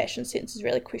 that fashion sense is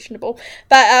really questionable.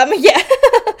 But, yeah,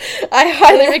 I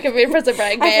highly recommend Prison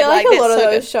Break, man. I feel like a lot of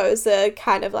those shows are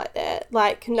kind of like that,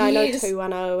 like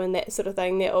 90210 and that sort of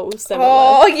thing. They're all similar.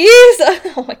 Oh, yes!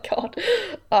 Oh, my God.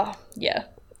 Oh, yeah.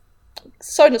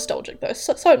 So nostalgic, though.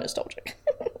 So nostalgic.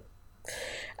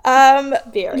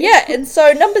 Very. Yeah, and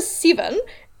so number 7,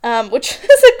 which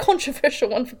is a controversial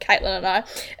one for Caitlin and I,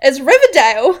 is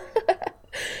Riverdale.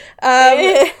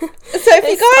 So if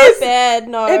you guys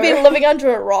have been living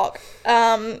under a rock,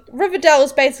 Riverdale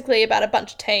is basically about a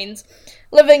bunch of teens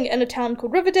living in a town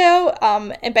called Riverdale,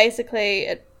 and basically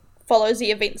it follows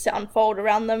the events that unfold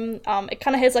around them. It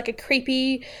kind of has, like, a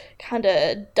creepy, kind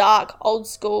of dark, old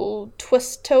school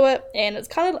twist to it, and it's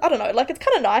kind of, I don't know, like, it's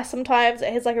kind of nice sometimes.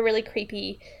 It has, like, a really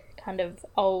creepy, kind of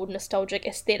old, nostalgic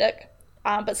aesthetic,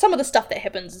 but some of the stuff that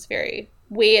happens is very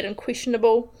weird and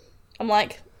questionable. I'm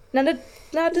like, no, does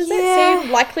that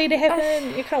seem likely to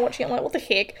happen? You're kind of watching it like, what the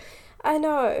heck? I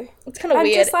know. It's kind of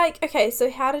weird. I'm just like, okay, so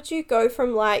how did you go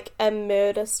from, like, a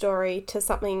murder story to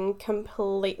something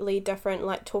completely different,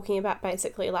 like talking about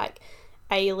basically, like,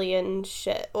 alien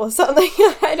shit or something?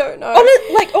 I don't know.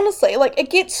 Honestly, like, it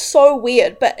gets so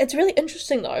weird, but it's really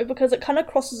interesting, though, because it kind of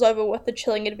crosses over with the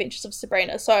Chilling Adventures of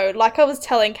Sabrina. So, like I was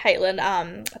telling Caitlin,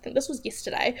 I think this was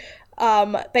yesterday,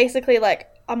 basically, like,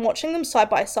 I'm watching them side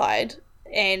by side,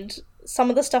 and some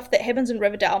of the stuff that happens in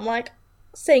Riverdale, I'm, like,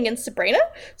 seeing in Sabrina.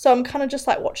 So I'm kind of just,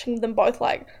 like, watching them both,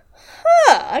 like,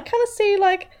 I kind of see,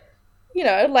 like, you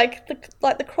know, like the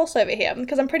crossover here,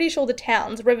 because I'm pretty sure the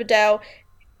towns, Riverdale,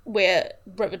 where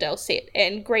Riverdale's set,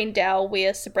 and Greendale,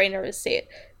 where Sabrina is set,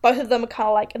 both of them are kind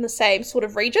of, like, in the same sort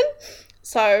of region.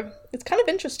 So it's kind of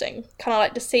interesting, kind of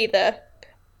like to see the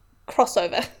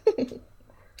crossover.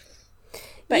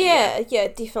 But yeah,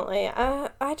 definitely.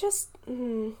 I just,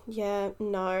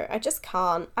 no, I just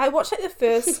can't. I watched, like, the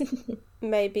first,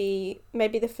 maybe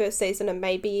the first season, and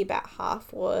maybe about half,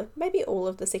 or maybe all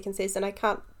of the second season. I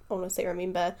can't honestly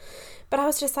remember, but I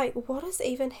was just like, what is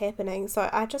even happening? So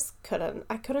I just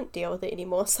couldn't deal with it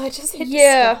anymore. So I just had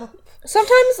to stop.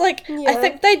 Sometimes, like, I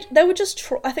think they were just.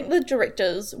 I think the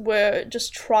directors were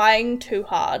just trying too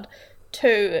hard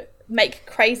to make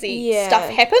crazy stuff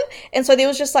happen, and so there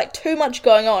was just, like, too much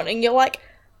going on, and you're like,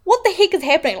 what the heck is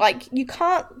happening? Like, you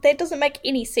can't, that doesn't make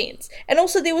any sense. And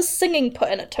also there was singing put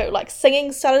in it too, like,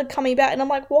 singing started coming about, and I'm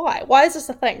like, why is this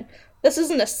a thing? This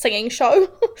isn't a singing show.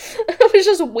 It was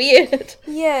just weird.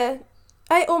 Yeah,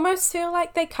 I almost feel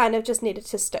like they kind of just needed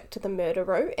to stick to the murder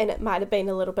route, and it might have been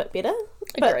a little bit better.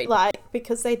 Agreed. But, like,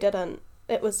 because they didn't,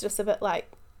 it was just a bit, like,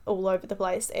 all over the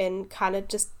place, and kind of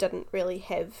just didn't really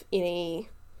have any,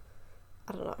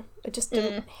 I don't know. It just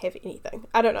didn't have anything.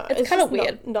 I don't know. It's kind of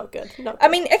weird. Not good. I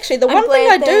mean, actually, the one thing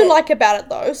I do like about it,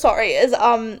 though, is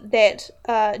that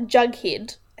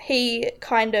Jughead, he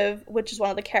kind of, which is one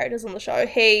of the characters on the show,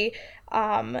 he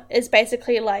is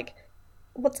basically, like,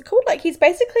 what's it called? Like, he's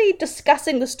basically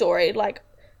discussing the story, like,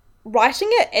 writing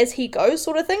it as he goes,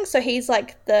 sort of thing. So he's,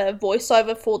 like, the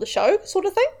voiceover for the show, sort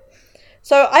of thing.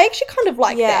 So I actually kind of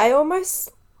like that. Yeah,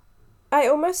 I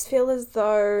almost feel as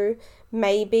though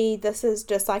maybe this is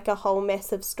just, like, a whole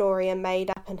massive story and made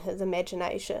up in his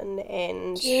imagination,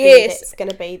 and that's going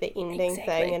to be the ending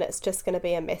thing, and it's just going to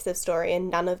be a massive story, and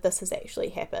none of this has actually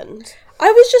happened.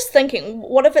 I was just thinking,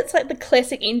 what if it's, like, the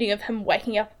classic ending of him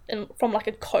waking up from, like,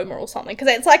 a coma or something? Because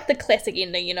it's, like, the classic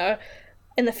ending, you know?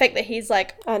 And the fact that he's,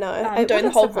 like, I know, doing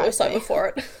the whole voiceover for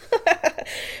it.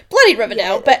 Bloody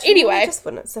Riverdale. Yeah, but anyway. It just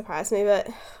wouldn't surprise me, but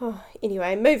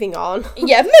anyway, moving on.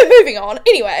 Yeah, moving on.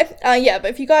 Anyway, but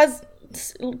if you guys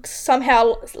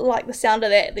somehow like the sound of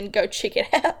that, then go check it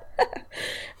out.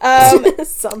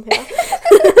 Somehow.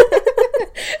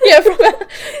 Yeah,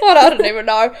 I don't even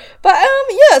know. But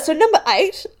so number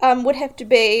 8 would have to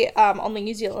be on the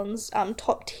New Zealand's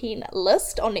top 10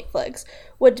 list on Netflix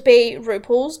would be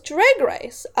RuPaul's Drag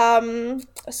Race. I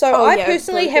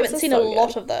personally haven't seen a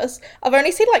lot of this. I've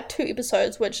only seen like 2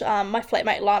 episodes, which my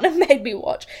flatmate Lana made me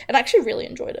watch, and I actually really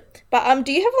enjoyed it. But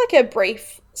do you have like a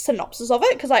brief synopsis of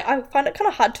it? Because I find it kind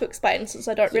of hard to explain since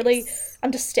I don't really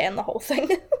understand the whole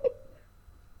thing.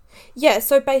 Yeah,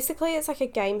 so basically it's like a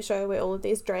game show where all of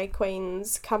these drag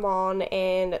queens come on,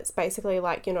 and it's basically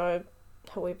like, you know,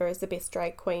 whoever is the best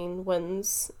drag queen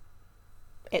wins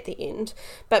at the end.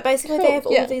 But basically they have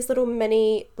all of these little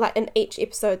mini, like in each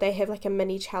episode they have like a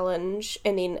mini challenge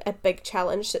and then a big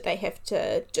challenge that they have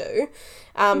to do.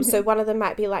 So one of them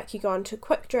might be like, you go on to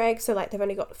quick drag, so like they've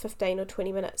only got 15 or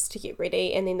 20 minutes to get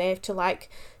ready, and then they have to like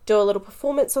do a little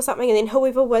performance or something, and then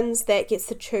whoever wins that gets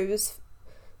to choose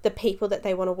the people that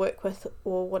they want to work with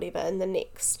or whatever in the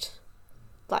next,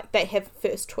 like they have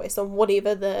first choice on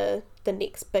whatever the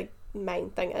next big main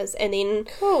thing is. And then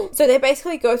so they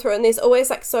basically go through, and there's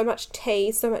always like so much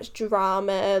tea, so much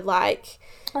drama, like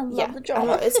I love the drama. I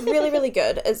know, it's really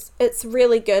good. It's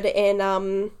really good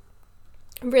and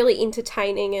really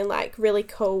entertaining and like really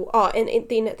cool. And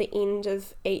then at the end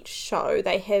of each show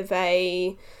they have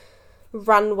a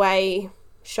runway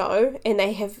show, and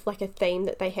they have like a theme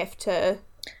that they have to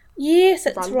Yes,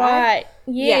 that's right.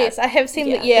 Yes, I have seen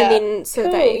that. Yeah, and then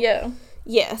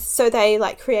so they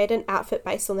like create an outfit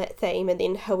based on that theme, and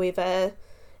then whoever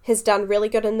has done really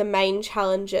good in the main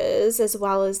challenges as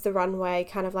well as the runway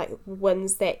kind of like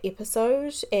wins that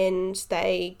episode, and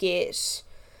they get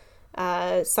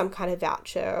some kind of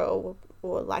voucher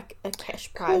or like a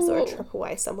cash prize or a trip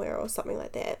away somewhere or something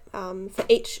like that for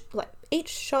each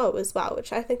show as well,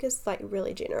 which I think is like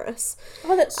really generous.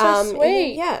 Oh, that's so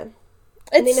sweet.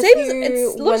 It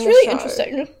looks really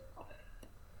interesting.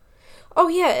 Oh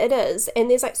yeah, it is. And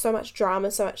there's like so much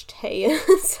drama, so much tea.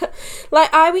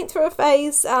 Like I went through a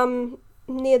phase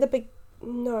maybe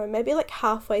like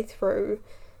halfway through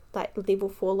like level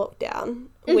 4 lockdown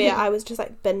where I was just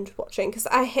like binge watching, because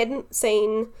I hadn't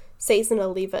seen season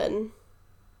 13,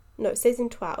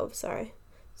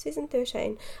 season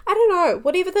 13. I don't know,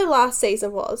 whatever the last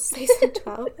season was, season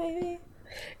 12 maybe.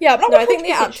 Yeah, I think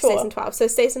they're up to season 12, so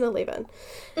season 11.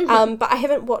 But I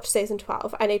haven't watched season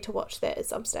 12. I need to watch that at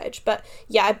some stage. But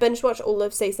yeah, I binge watched all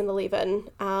of season 11,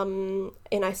 and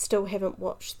I still haven't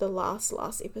watched the last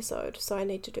episode, so I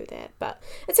need to do that. But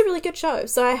it's a really good show,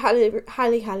 so I highly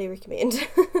recommend.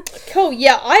 Cool,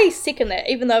 yeah, I second that,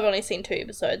 even though I've only seen 2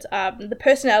 episodes. The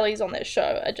personalities on that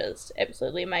show are just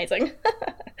absolutely amazing.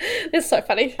 It's so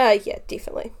funny. Yeah,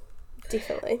 definitely.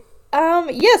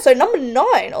 So number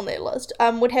 9 on their list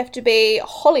would have to be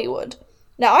Hollywood.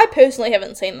 Now, I personally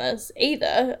haven't seen this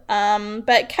either,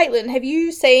 but Caitlin, have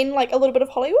you seen like a little bit of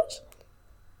Hollywood?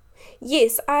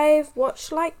 Yes, I've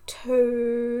watched like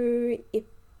 3 episodes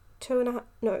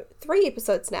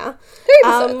now. 3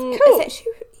 episodes, cool.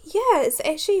 It's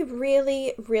actually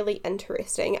really, really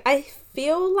interesting. I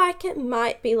feel like it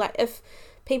might be like, if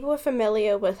people are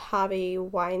familiar with Harvey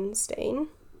Weinstein,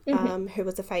 who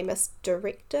was a famous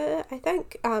director, I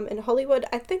think, in Hollywood.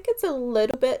 I think it's a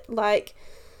little bit like,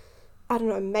 I don't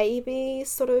know, maybe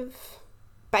sort of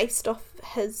based off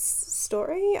his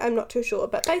story. I'm not too sure,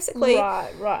 but basically,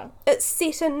 right. It's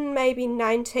set in maybe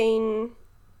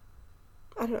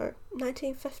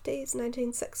 1950s,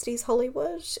 1960s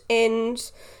Hollywood,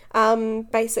 and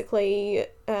basically,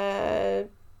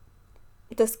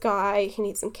 this guy, he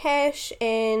needs some cash,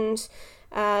 and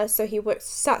so he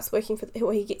starts working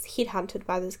he gets headhunted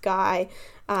by this guy,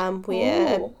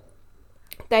 where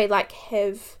they like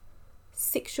have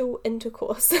sexual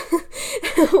intercourse with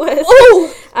these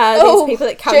people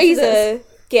that come to the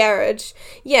garage.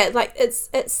 Yeah, like it's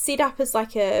set up as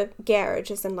like a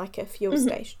garage, as in like a fuel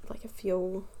station, like a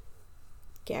fuel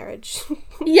garage.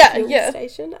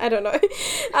 Station, I don't know.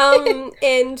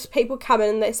 And people come in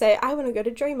and they say, I want to go to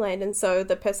Dreamland, and so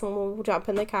the person will jump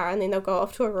in the car and then they'll go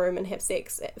off to a room and have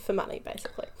sex for money,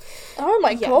 basically. Oh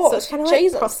my god. So it's kind of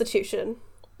like prostitution.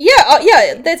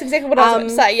 Yeah, that's exactly what I was going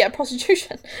to say. Yeah,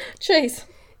 prostitution. Jeez.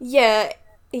 Yeah,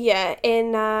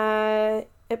 and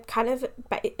it kind of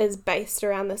is based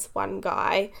around this one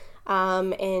guy,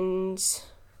 and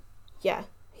yeah,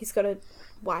 he's got a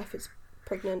wife who's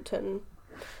pregnant, and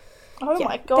oh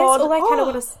my god, that's all I kind of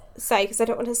want to say, because I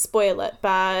don't want to spoil it,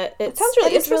 but it sounds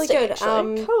really good.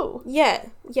 Cool. Yeah,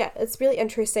 it's really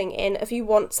interesting, and if you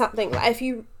want something, like if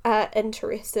you are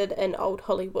interested in old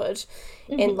Hollywood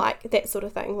and like that sort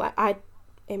of thing, like I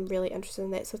am really interested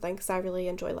in that sort of thing because I really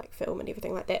enjoy like film and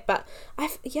everything like that. But I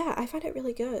find it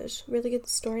really good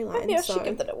storyline. Maybe I should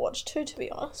give that a watch too, to be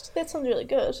honest. That sounds really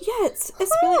good. Yeah, it's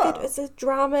really good. It's a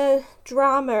drama,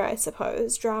 I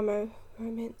suppose.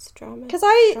 Romance drama. Because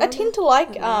I tend to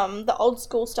like the old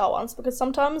school style ones, because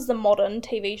sometimes the modern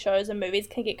TV shows and movies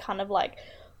can get kind of like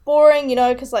boring, you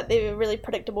know, because like they're really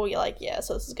predictable. You're like, yeah,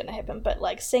 so this is gonna happen. But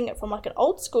like seeing it from like an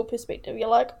old school perspective, you're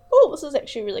like, oh, this is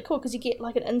actually really cool, because you get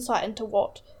like an insight into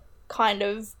what kind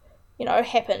of, you know,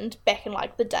 happened back in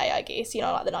like the day, I guess, you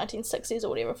know, like the 1960s or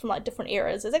whatever, from like different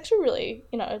eras. It's actually really,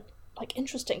 you know, like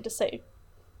interesting to see.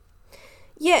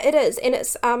 Yeah, it is, and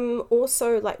it's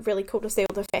also like really cool to see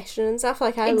all the fashion and stuff.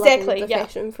 Like I love all the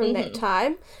fashion from that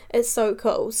time. It's so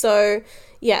cool. So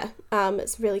yeah,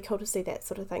 it's really cool to see that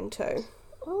sort of thing too.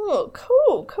 Oh,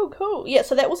 cool. Yeah,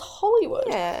 so that was Hollywood.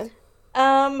 Yeah.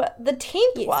 The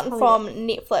 10th one from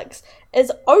Netflix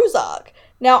is Ozark.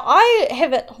 Now I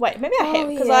haven't. Wait, maybe I have,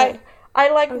 because I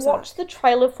like Ozark. Watched the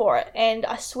trailer for it, and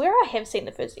I swear I have seen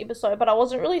the first episode, but I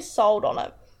wasn't really sold on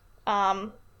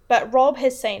it. But Rob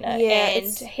has seen it,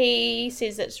 and he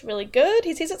says it's really good.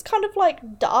 He says it's kind of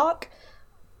like dark,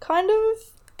 kind of.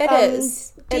 It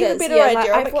is. Do you have a better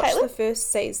idea of it, I've watched Caitlin? the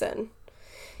first season.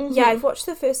 Mm-hmm. Yeah, I've watched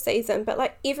the first season, but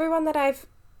like everyone that I've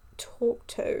talked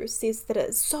to says that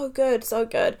it's so good.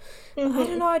 Mm-hmm. I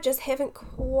don't know, I just haven't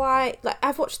quite, like,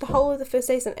 I've watched the whole of the first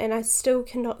season and I still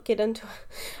cannot get into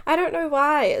it. I don't know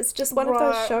why. It's just one of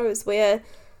those shows where,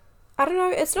 I don't know,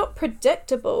 it's not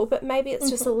predictable, but maybe it's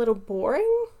just a little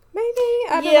boring. Maybe?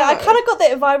 I don't know. I kind of got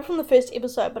that vibe from the first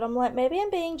episode, but I'm like, maybe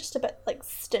I'm being just a bit, like,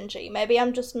 stingy. Maybe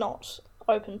I'm just not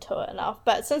open to it enough.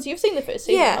 But since you've seen the first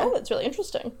season, that's really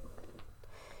interesting.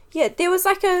 Yeah, there was,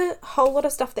 like, a whole lot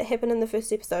of stuff that happened in the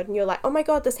first episode, and you're like, oh my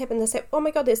god, this happened, oh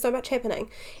my god, there's so much happening.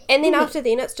 And then after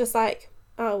then, it's just like,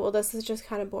 oh, well, this is just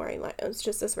kind of boring. Like, it's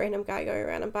just this random guy going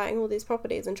around and buying all these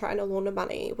properties and trying to launder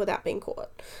money without being caught.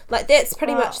 Like, that's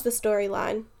pretty much the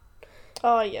storyline.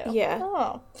 Oh, yeah. Yeah.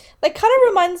 Oh. That kind of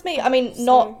reminds me, I mean,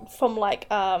 not from, like,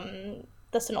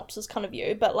 the synopsis kind of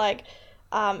view, but, like,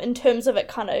 in terms of it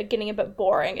kind of getting a bit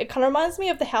boring, it kind of reminds me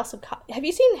of the House of Cards. Have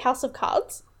you seen House of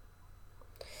Cards?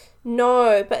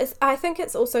 No, but I think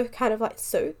it's also kind of like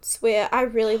Suits, where I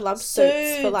really loved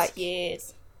Suits for, like, a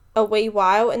wee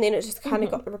while, and then it just kind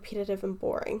of got repetitive and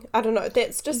boring. I don't know,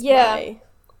 that's just my...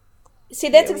 See,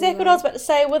 that's exactly what I was about to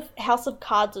say with House of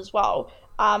Cards as well.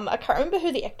 I can't remember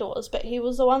who the actor was, but he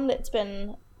was the one that's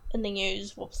been in the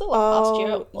news, what was it, like last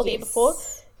year or the year before?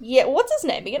 Yeah, what's his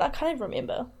name again? I can't even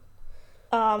remember.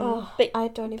 But I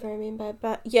don't even remember,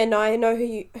 but yeah, no, I know who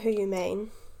you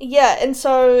mean. Yeah, and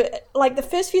so, like, the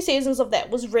first few seasons of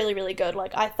that was really, really good.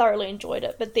 Like, I thoroughly enjoyed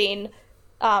it, but then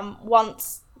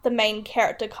once the main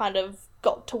character kind of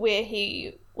got to where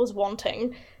he was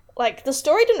wanting, like, the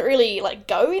story didn't really, like,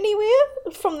 go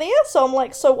anywhere from there, so I'm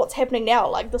like, so what's happening now?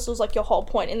 Like, this was, like, your whole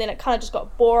point, and then it kind of just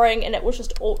got boring, and it was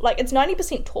just all, like, it's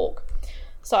 90% talk,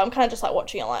 so I'm kind of just, like,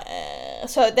 watching it, like,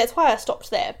 so that's why I stopped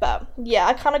there, but, yeah,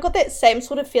 I kind of got that same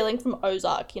sort of feeling from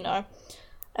Ozark, you know,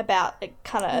 about it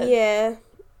kind of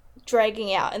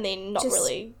dragging out and then not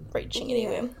really reaching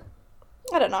anywhere.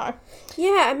 I don't know.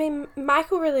 Yeah, I mean,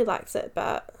 Michael really likes it,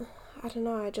 but I don't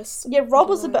know, I just... Yeah, Rob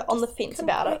was a bit on the fence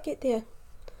about it. Get there.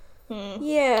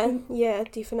 Yeah,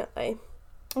 definitely.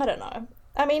 I don't know.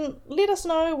 I mean, let us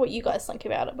know what you guys think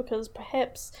about it, because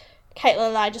perhaps Caitlin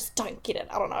and I just don't get it.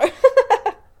 I don't know.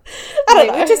 I don't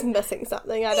know. We're just missing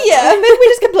something. I don't know. Yeah, maybe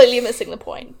we're just completely missing the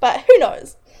point, but who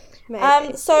knows?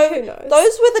 Maybe. So who knows?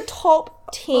 Those were the top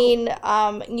 10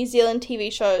 New Zealand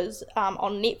TV shows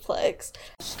on Netflix.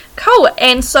 Cool.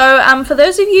 And so for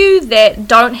those of you that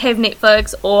don't have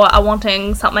Netflix or are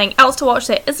wanting something else to watch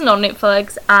that isn't on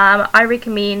Netflix, I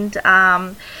recommend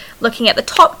looking at the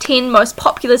top 10 most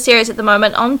popular series at the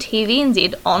moment on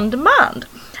TVNZ on demand.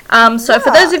 So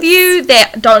for those of you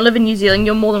that don't live in New Zealand,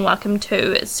 you're more than welcome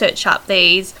to search up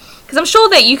these, because I'm sure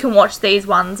that you can watch these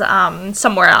ones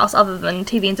somewhere else other than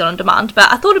TVNZ on demand,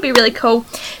 but I thought it'd be really cool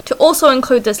to also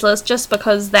include this list just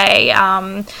because they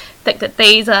think that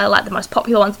these are like the most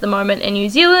popular ones at the moment in New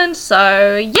Zealand.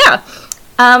 So yeah,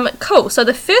 cool. So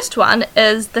the first one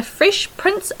is The Fresh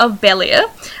Prince of Bel-Air.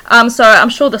 So I'm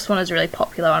sure this one is a really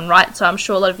popular one, right? So I'm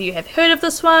sure a lot of you have heard of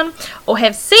this one or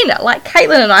have seen it, like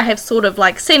Caitlin and I have sort of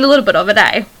like seen a little bit of it,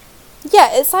 eh? Yeah,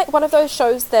 it's like one of those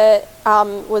shows that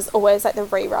was always, like, the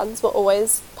reruns were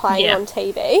always playing on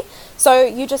TV. So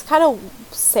you just kind of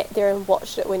sat there and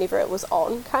watched it whenever it was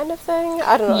on, kind of thing.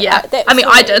 I don't know. Yeah, I mean,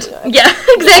 I did. You know. Yeah,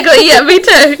 exactly. Yeah, me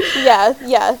too.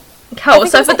 Yeah. Cool.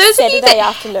 So for those of you Saturday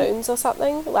afternoons or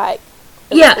something, like...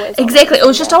 Yeah, exactly. It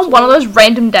was just on one of those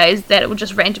random days that it would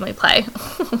just randomly play.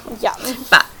 Yeah.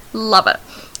 But Love it.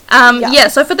 Yeah.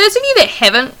 So for those of you that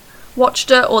haven't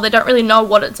watched it or they don't really know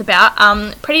what it's about,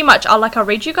 pretty much I'll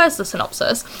read you guys the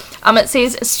synopsis. It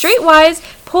says, a streetwise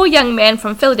poor young man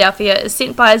from Philadelphia is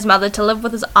sent by his mother to live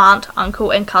with his aunt,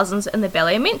 uncle and cousins in the Bel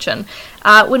Air mansion.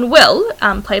 When Will,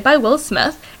 played by Will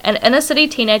Smith, an inner city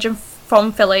teenager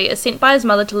from Philly, is sent by his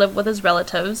mother to live with his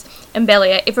relatives in Bel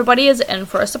Air, everybody is in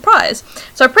for a surprise.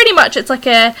 So pretty much it's like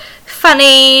a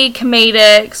funny,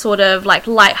 comedic, sort of like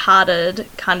light-hearted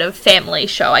kind of family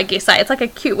show, I guess. It's like a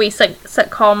cute wee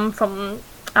sitcom from,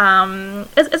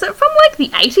 is it from like the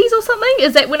 80s or something?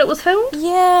 Is that when it was filmed?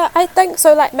 Yeah, I think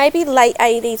so, like maybe late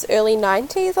 80s, early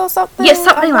 90s or something. Yeah,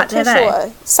 something like that,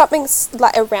 sure. Something's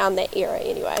like around that era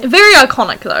anyway. Very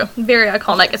iconic though. Very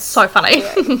iconic. It's so funny.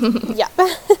 Yeah.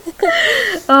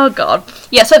 Oh god.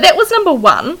 Yeah, so that was number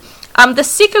 1. The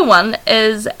second one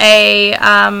is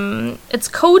it's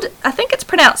called, I think it's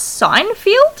pronounced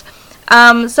Seinfeld.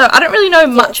 So I don't really know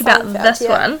much about this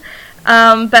one.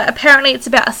 But apparently it's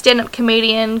about a stand-up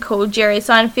comedian called Jerry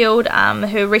Seinfeld,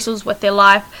 who wrestles with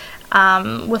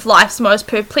with life's most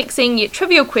perplexing yet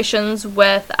trivial questions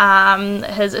with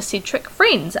his eccentric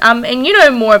friends. And you know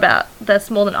more about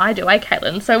this more than I do,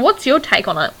 Caitlin? So what's your take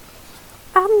on it?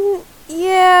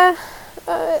 Yeah,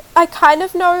 I kind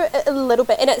of know a little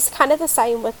bit, and it's kind of the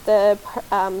same with the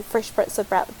Fresh Prince of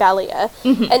Bel-Air,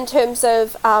 in terms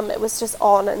of it was just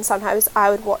on, and sometimes I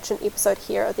would watch an episode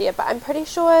here or there, but I'm pretty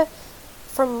sure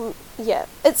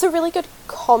it's a really good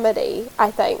comedy, I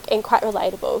think, and quite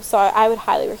relatable, so I would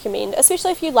highly recommend,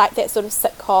 especially if you like that sort of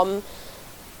sitcom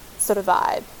sort of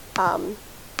vibe.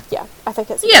 I think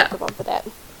it's a really good one for that.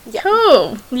 Yeah.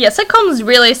 Cool. Yeah, sitcoms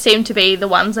really seem to be the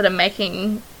ones that are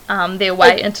making their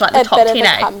way into like the top 10. A bit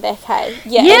of a comeback, hey?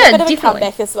 Yeah, and a bit of a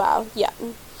comeback as well. Yeah,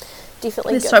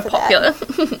 definitely. They're so popular.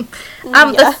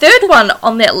 The third one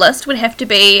on that list would have to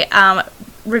be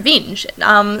Revenge.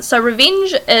 So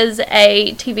Revenge is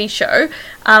a TV show,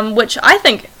 which I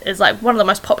think is like one of the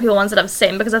most popular ones that I've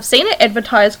seen, because I've seen it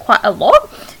advertised quite a lot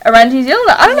around New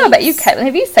Zealand. I don't know about you, Caitlin.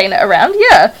 Have you seen it around?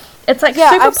 Yeah, it's like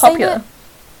super popular. Seen it.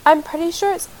 I'm pretty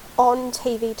sure it's on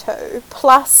TV too.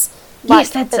 Plus, yes,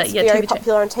 that's it's very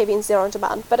popular on TV and Zero on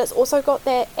Demand. But it's also got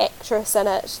that actress in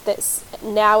it that's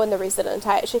now in The Resident.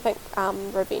 I actually think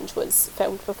Revenge was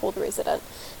filmed before The Resident.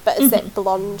 But it's that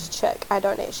blonde chick. I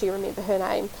don't actually remember her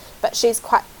name. But she's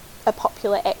quite a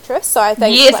popular actress, so I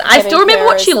think... Yes, I still remember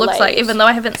what she looks like, even though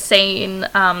I haven't seen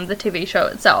the TV show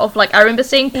itself. Like, I remember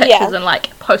seeing pictures and,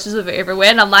 like, posters of her everywhere,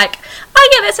 and I'm like, oh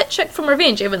yeah, that's that chick from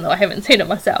Revenge, even though I haven't seen it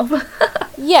myself.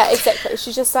 Yeah, exactly.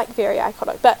 She's just, like, very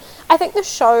iconic. But I think the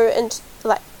show,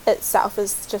 itself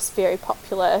is just very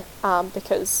popular,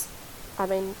 because, I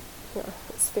mean, you know,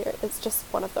 it's just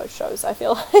one of those shows, I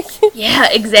feel like. Yeah,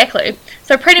 exactly.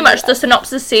 So pretty much the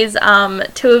synopsis says,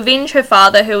 to avenge her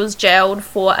father who was jailed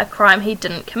for a crime he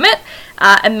didn't commit,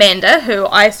 Amanda, who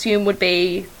I assume would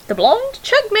be the blonde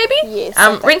chick, maybe?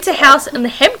 Yes. Rents a house in the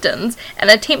Hamptons and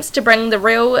attempts to bring the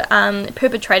real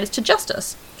perpetrators to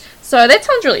justice. So that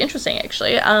sounds really interesting,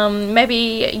 actually.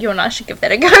 Maybe you and I should give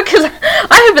that a go, because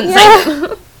I haven't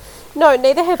seen it. No,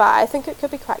 neither have I. I think it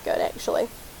could be quite good, actually.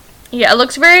 Yeah, it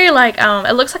looks very like,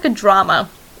 it looks like a drama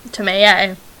to me,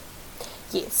 eh?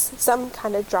 Yes, some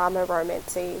kind of drama,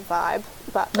 romancy vibe,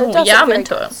 but it Ooh, does yeah, look I'm very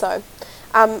into good, it. so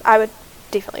I would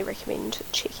definitely recommend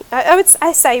checking.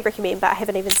 I say recommend, but I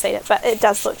haven't even seen it, but it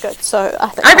does look good, so I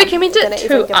think I recommend it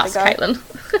to us, Caitlin.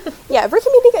 Yeah,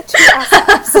 recommending it to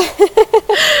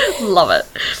us. Love it.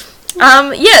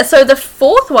 So the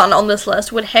fourth one on this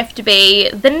list would have to be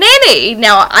The Nanny.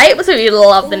 Now, I absolutely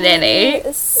love The Nanny.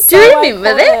 So do you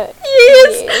remember that?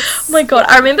 Yes. Oh my god,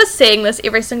 Yeah. I remember seeing this not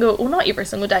every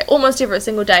single day, almost every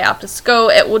single day after school.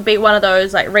 It would be one of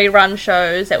those like rerun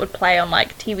shows that would play on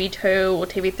like TV2 or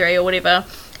TV3 or whatever.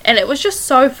 And it was just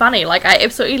so funny. Like, I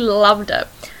absolutely loved it.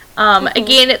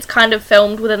 Again, it's kind of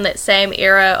filmed within that same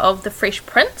era of The Fresh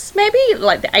Prince, maybe?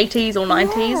 Like the 80s or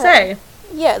 90s, eh?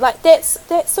 Yeah, like that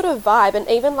sort of vibe, and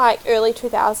even like early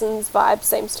 2000s vibe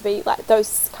seems to be like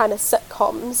those kind of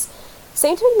sitcoms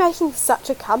seem to be making such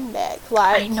a comeback.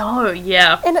 Like, I know,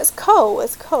 yeah. And it's cool,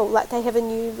 like they have a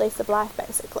new lease of life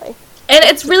basically. And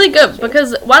it's really good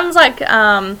because ones like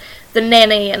The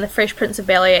Nanny and The Fresh Prince of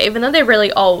Bel-Air, even though they're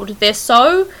really old, they're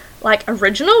so like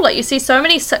original. Like, you see so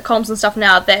many sitcoms and stuff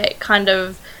now that kind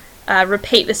of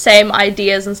repeat the same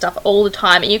ideas and stuff all the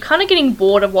time, and you're kind of getting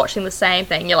bored of watching the same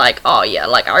thing. You're like, oh yeah,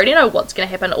 like I already know what's going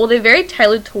to happen. Or they're very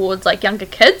tailored towards like younger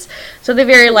kids, so they're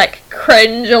very like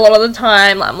cringe a lot of the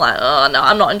time. I'm like, oh no,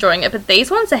 I'm not enjoying it. But these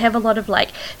ones, they have a lot of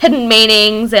like hidden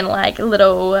meanings and like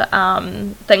little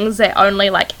things that only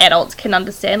like adults can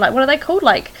understand. Like, what are they called?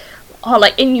 Like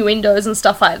like innuendos and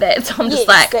stuff like that. So I'm just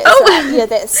Yes, that's right. Yeah,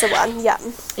 that's the one.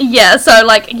 Yeah.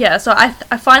 So I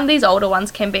find these older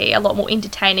ones can be a lot more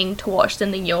entertaining to watch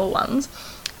than the newer ones.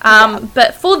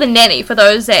 But for The Nanny, for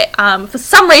those that for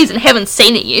some reason haven't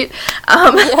seen it yet,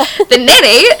 The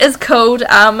Nanny is called.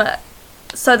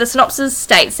 So the synopsis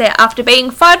states that after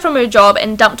being fired from her job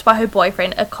and dumped by her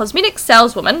boyfriend, a cosmetic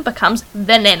saleswoman becomes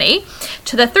the nanny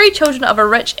to the 3 children of a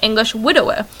rich English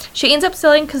widower. She ends up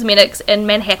selling cosmetics in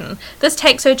Manhattan. This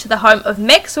takes her to the home of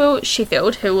Maxwell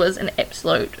Sheffield, who was an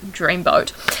absolute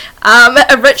dreamboat,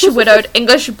 a rich widowed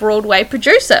English Broadway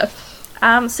producer.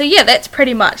 So yeah, that's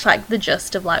pretty much like the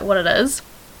gist of like what it is.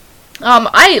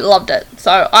 I loved it,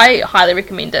 so I highly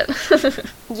recommend it.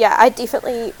 Yeah, I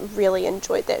definitely really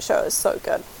enjoyed that show. It was so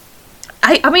good.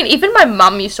 I mean, even my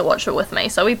mum used to watch it with me,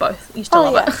 so we both used to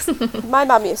love it. My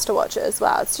mum used to watch it as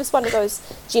well. It's just one of those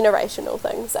generational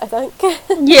things, I think.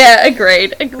 Yeah,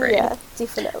 agreed. Yeah,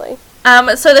 definitely.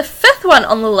 So the 5th one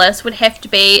on the list would have to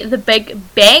be The Big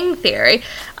Bang Theory.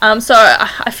 So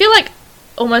I feel like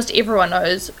almost everyone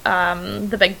knows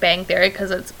The Big Bang Theory because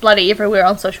it's bloody everywhere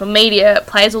on social media. It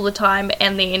plays all the time,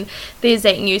 and then there's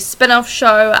that new spin-off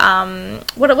show.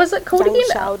 What was it called again?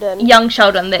 Sheldon. Young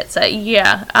Sheldon. That's it.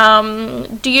 Yeah.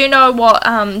 Do you know what?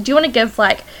 Do you want to give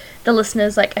like the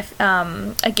listeners like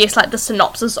I guess like the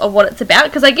synopsis of what it's about?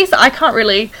 Because I guess I can't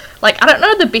really I don't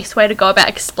know the best way to go about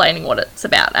explaining what it's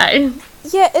about.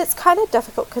 Yeah, it's kind of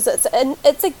difficult because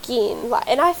it's again like,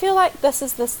 and I feel like this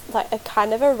is like a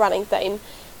kind of a running theme,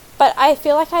 but I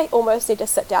feel like I almost need to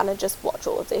sit down and just watch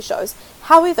all of these shows.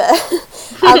 However,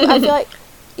 I feel like,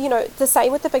 you know, the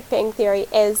same with The Big Bang Theory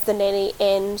as The Nanny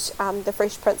and The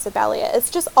Fresh Prince of Bel-Air.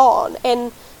 It's just on,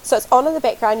 and so it's on in the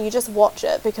background. You just watch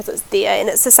it because it's there, and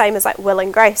it's the same as like Will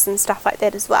and Grace and stuff like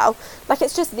that as well. Like,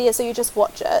 it's just there, so you just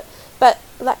watch it. But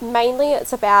like mainly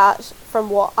it's about,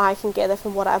 from what I can gather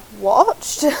from what I've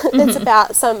watched, it's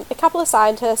about a couple of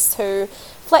scientists who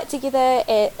flat together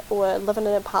or live in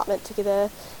an apartment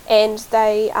together, and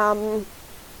they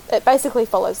it basically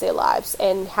follows their lives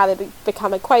and how they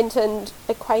become acquainted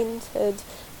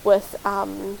with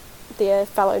their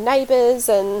fellow neighbours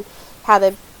and how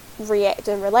they react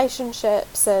in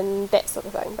relationships and that sort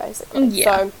of thing, basically.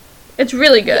 Yeah, so it's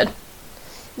really good.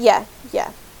 Yeah.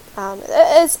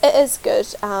 It is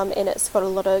good, and it's got a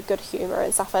lot of good humour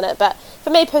and stuff in it. But for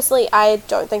me personally, I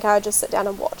don't think I would just sit down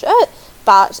and watch it.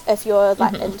 But if you're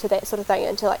like into that sort of thing,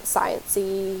 into like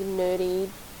sciencey, nerdy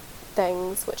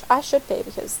things, which I should be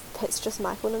because that's just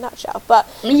Michael in a nutshell. But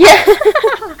yeah,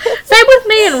 same with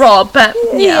me and Rob. But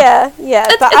yeah.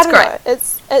 But I don't great. know.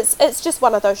 It's just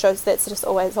one of those shows that's just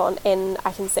always on, and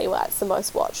I can see why it's the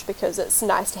most watched because it's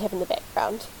nice to have in the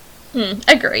background.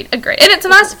 Agreed. And it's a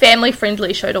nice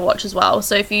family-friendly show to watch as well.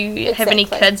 So if you have any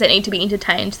kids that need to be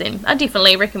entertained, then I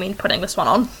definitely recommend putting this one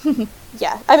on.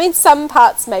 Yeah, I mean, some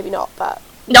parts maybe not, but...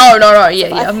 No,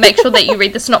 yeah. Make sure that you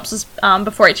read the synopsis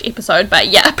before each episode, but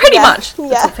yeah, pretty much.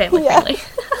 It's family-friendly.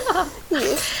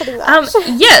 Yes, pretty much.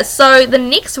 So the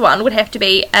next one would have to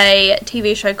be a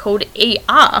TV show called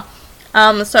ER.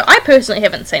 So I personally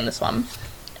haven't seen this one.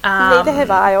 Neither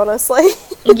have I, honestly.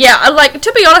 Yeah,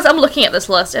 to be honest, I'm looking at this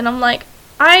list and I'm like,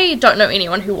 I don't know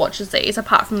anyone who watches these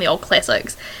apart from the old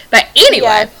classics. But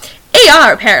anyway,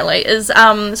 ER apparently is,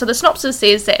 so the synopsis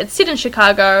says that it's set in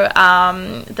Chicago.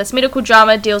 This medical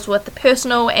drama deals with the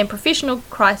personal and professional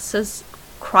crises.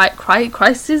 Crises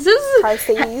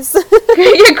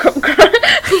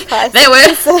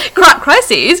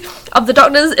of the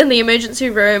doctors in the emergency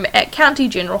room at County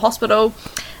General Hospital.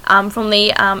 From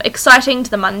the exciting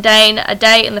to the mundane, a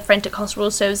day in the frantic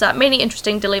hospital serves up many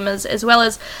interesting dilemmas as well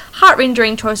as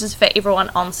heart-rending choices for everyone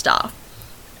on staff.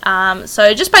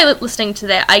 So just by listening to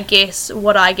that, I guess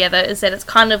what I gather is that it's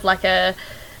kind of like a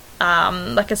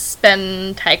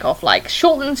spin take off like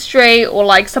Shortland Street or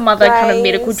like some other kind of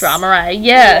medical drama, right?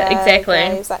 Yeah,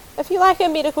 exactly. Like, if you like a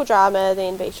medical drama,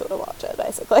 then be sure to watch it,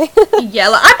 basically. Yeah,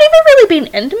 like, I've never really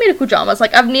been into medical dramas.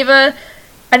 Like, I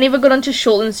never got into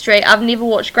Shortland Street. I've never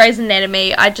watched Grey's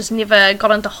Anatomy. I just never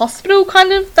got into hospital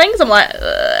kind of things. I'm like,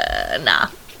 nah.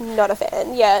 Not a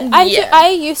fan, yeah. I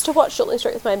used to watch Shortland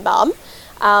Street with my mum,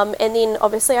 and then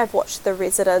obviously I've watched The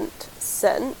Resident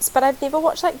since, but I've never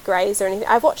watched like Grey's or anything.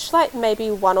 I've watched like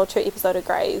maybe 1 or 2 episodes of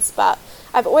Grey's, but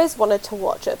I've always wanted to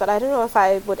watch it, but I don't know if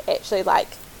I would actually like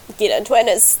get into it. And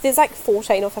there's like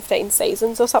 14 or 15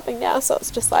 seasons or something now, so it's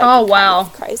just like, oh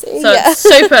wow, crazy. So it's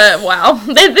super wow.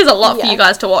 There's a lot for you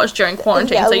guys to watch during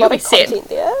quarantine, so you'll be set.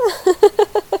 There.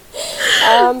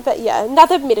 But yeah,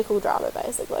 another medical drama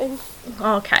basically.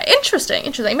 Okay,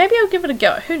 interesting. Maybe I'll give it a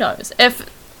go. Who knows? If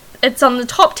it's on the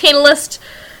top 10 list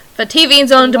for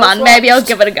TVs on demand, maybe I'll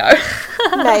give it a go.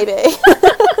 Maybe.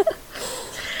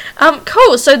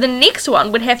 Cool. So the next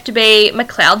one would have to be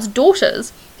McLeod's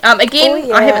Daughters.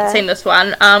 Again, I haven't seen this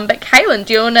one, but Kaylin,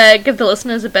 do you want to give the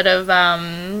listeners a bit of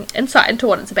insight into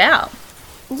what it's about?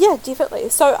 Yeah, definitely.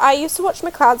 So I used to watch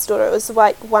McLeod's Daughter. It was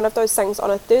like one of those things on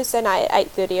a Thursday night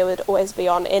at 8:30 it would always be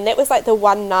on, and that was like the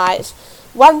one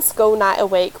school night a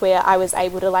week where I was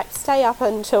able to like stay up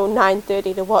until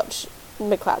 9:30 to watch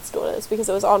McLeod's Daughters, because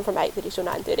it was on from 8:30 till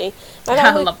 9:30.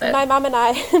 My mum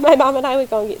and I would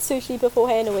go and get sushi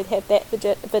beforehand, and we'd have that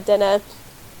for dinner.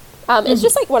 It's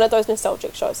just like one of those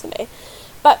nostalgic shows for me.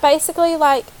 But basically,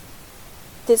 like,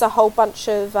 there's a whole bunch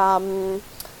of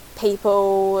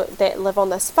people that live on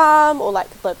this farm or like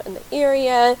live in the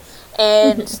area,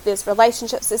 and there's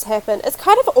relationships that happen. It's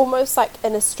kind of almost like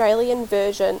an Australian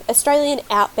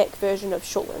outback version of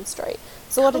Shortland Street.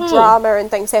 There's a lot of drama and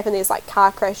things happen. There's like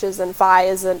car crashes and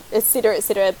fires and etc.,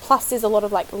 etc. Plus there's a lot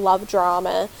of like love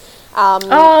drama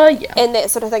and that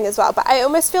sort of thing as well. But I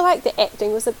almost feel like the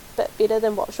acting was a bit better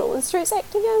than what Shortland Street's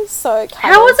acting is. So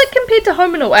how was it compared to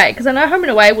Home and Away? Because I know Home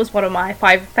and Away was one of my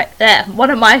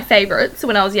favourites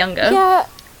when I was younger. Yeah.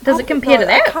 Does it compare to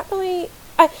that? I can't really...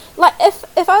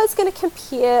 if I was going to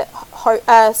compare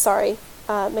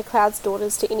McLeod's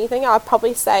Daughters to anything, I'd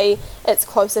probably say it's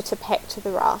closer to Packed to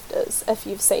the Rafters, if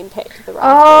you've seen Packed to the Rafters.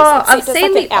 Oh, I've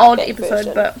seen the old episode,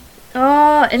 version. But...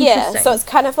 Oh, interesting. Yeah, so it's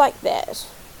kind of like that.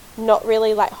 Not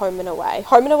really like Home and Away.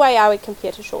 Home and Away I would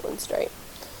compare to Shortland Street.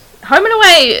 Home and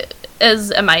Away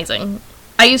is amazing.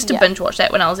 I used to binge watch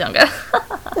that when I was younger.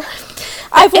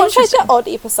 I've watched like the odd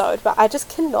episode, but I just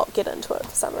cannot get into it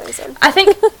for some reason. I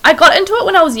think I got into it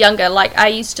when I was younger. Like, I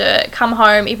used to come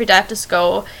home every day after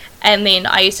school, and then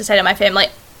I used to say to my family,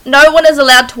 no one is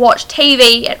allowed to watch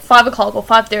TV at 5 o'clock or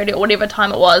 5:30 or whatever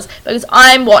time it was, because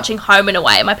I'm watching Home and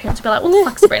Away. And my parents would be like, what the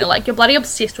fuck, Sabrina? Like, you're bloody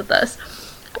obsessed with this.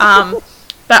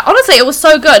 But honestly, it was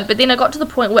so good. But then I got to the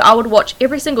point where I would watch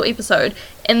every single episode,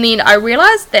 and then I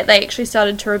realised that they actually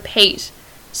started to repeat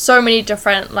so many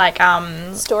different, like,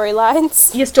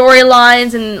 storylines. Yeah,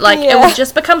 storylines, and, like, it would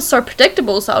just become so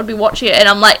predictable, so I would be watching it, and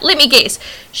I'm like, let me guess,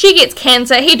 she gets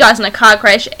cancer, he dies in a car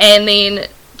crash, and then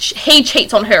he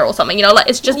cheats on her or something, you know, like,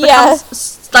 it's just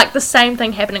becomes, like, the same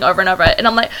thing happening over and over, and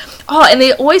I'm like, oh, and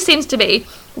there always seems to be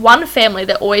one family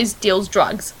that always deals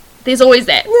drugs. There's always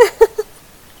that.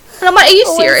 And I'm like, are you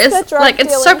serious? Like,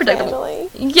 it's so predictable. Family.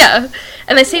 Yeah.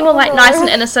 And they seem all, like, nice and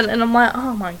innocent, and I'm like,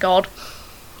 oh my god.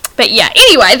 But yeah,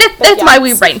 anyway, that's my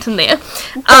wee rant in there. Anyway,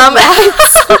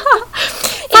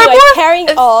 carrying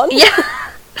on. Yeah.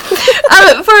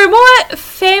 For a more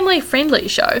family-friendly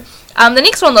show, the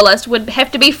next one on the list would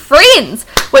have to be Friends,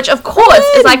 which, of course,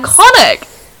 is iconic.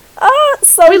 Oh, it's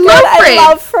so good. I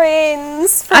love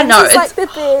Friends. Friends is like the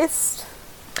best.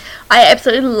 I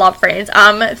absolutely love Friends.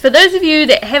 For those of you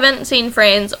that haven't seen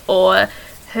Friends, or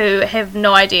who have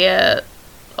no idea,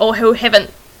 or who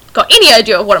haven't got any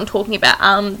idea of what I'm talking about,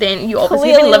 then you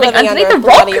obviously have been living underneath a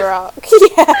rock. Yeah.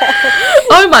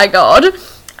 Oh my god.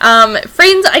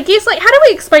 Friends, I guess, like, how do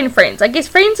we explain Friends? I guess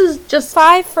Friends is just...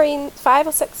 5 or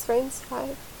 6 friends.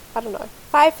 5. I don't know.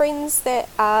 5 friends that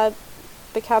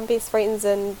become best friends,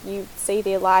 and you see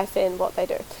their life and what they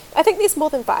do. I think there's more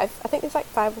than 5. I think there's like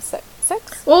 5 or 6.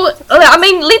 6? Well, I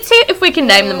mean, let's see if we can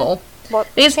name them all.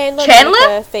 There's Chandler?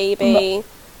 Monica, Phoebe...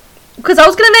 Because I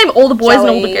was going to name all the boys and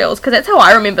all the girls, because that's how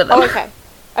I remember them. Oh, okay.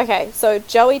 Okay, so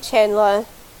Joey, Chandler...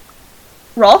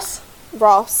 Ross.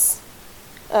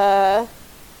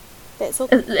 That's all.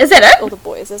 Is that it? All the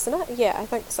boys, isn't it? Yeah, I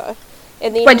think so.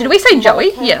 And then wait, did we say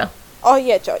Joey? Yeah. Oh,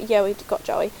 yeah, Joey. Yeah, we got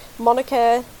Joey.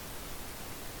 Monica...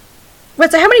 Wait,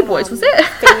 so how many boys was there?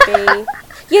 Phoebe...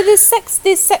 Yeah, there's 6.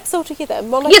 There's 6 altogether.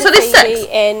 Monica, so there's Phoebe,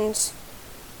 6. and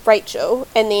Rachel,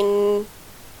 and then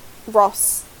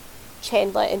Ross,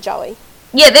 Chandler, and Joey.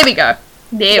 Yeah, there we go.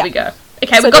 There we go.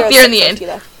 Okay, so we got there in the end.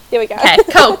 Together. There we go. Okay,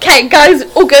 cool. Okay, guys,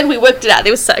 all good. We worked it out.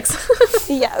 There was 6.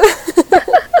 Yeah.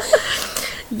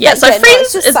 Yeah, so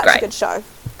Friends is such great. A good show.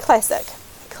 Classic.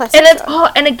 And it's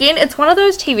and again, it's one of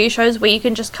those TV shows where you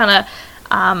can just kind of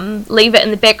leave it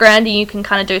in the background, and you can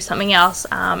kind of do something else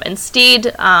instead.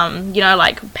 You know,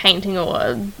 like painting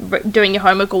or doing your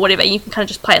homework or whatever. You can kind of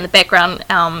just play it in the background,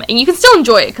 and you can still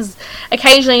enjoy it, because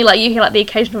occasionally, like, you hear like the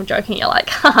occasional joke, and you're like,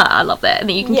 haha, I love that, and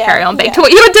then you can carry on back to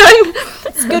what you were doing.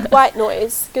 It's good white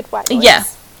noise. Good white noise. Yeah,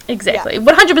 exactly.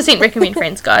 100% recommend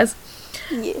Friends, guys.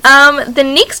 Yes. The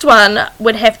next one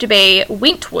would have to be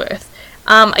Wentworth.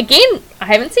 Again, I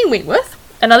haven't seen Wentworth.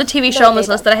 Another TV show on this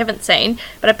list that I haven't seen,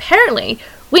 but apparently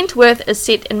Wentworth is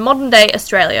set in modern-day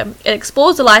Australia. It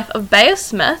explores the life of Bea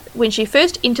Smith when she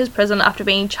first enters prison after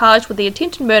being charged with the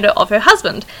attempted murder of her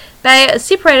husband. Bea is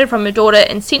separated from her daughter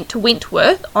and sent to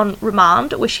Wentworth on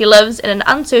remand, where she lives in an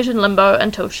uncertain limbo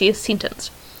until she is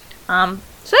sentenced.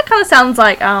 So that kind of sounds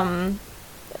like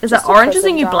is Just that a Orange is the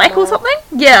prison New Black or drama.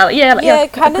 something? Yeah,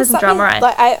 Kind of prison something drama, right?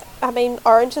 like I mean,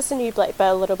 Orange is the New Black,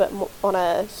 but a little bit more on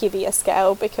a heavier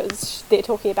scale because they're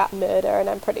talking about murder, and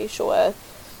I'm pretty sure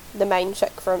the main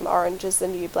chick from Orange is the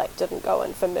New Black didn't go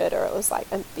in for murder. It was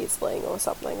like embezzling or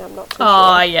something. I'm not too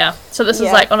Oh, sure. yeah. So this is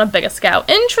Yeah. like on a bigger scale.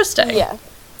 Interesting.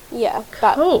 Yeah.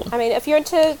 But Cool. I mean, if you're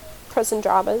into prison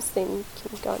dramas, then you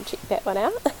can go and check that one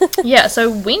out. Yeah, so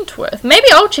Wentworth. Maybe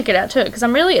I'll check it out too, because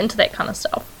I'm really into that kind of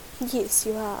stuff. Yes,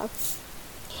 you are.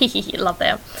 Love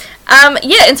that.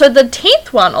 Yeah, and so the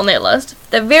 10th one on that list,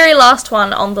 the very last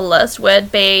one on the list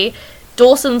would be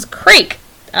Dawson's Creek.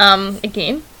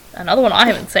 Again, another one I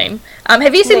haven't seen.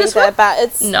 Have you seen this one? But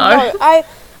it's No.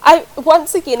 I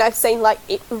once again I've seen like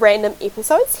random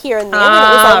episodes here and there when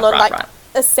it was on right.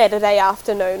 a Saturday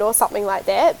afternoon or something like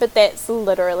that. But that's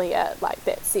literally it. Like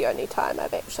that's the only time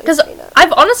I've actually Because seen it.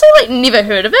 I've honestly like never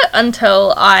heard of it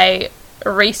until I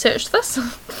researched this.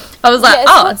 I was like,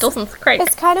 Dawson's Creek.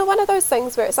 It's kind of one of those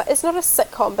things where it's like it's not a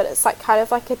sitcom, but it's like kind of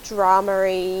like a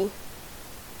drama-y,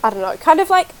 I don't know, kind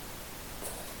of like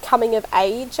coming of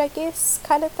age, I guess,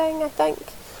 kind of thing. I think.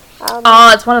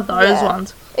 It's one of those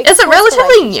ones. Is it Explores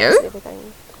relatively relationships new? and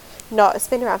everything. No, it's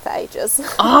been around for ages.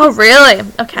 Oh, really?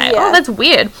 Okay. Yeah. Oh, that's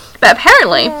weird. But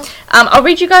apparently, I'll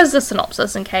read you guys the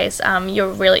synopsis in case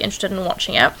you're really interested in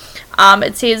watching it.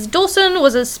 It says, Dawson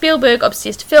was a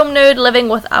Spielberg-obsessed film nerd living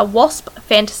with a wasp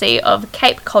fantasy of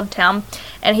Cape Cod Town,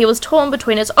 and he was torn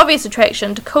between his obvious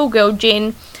attraction to cool girl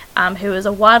Jen, who is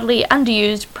a wildly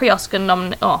underused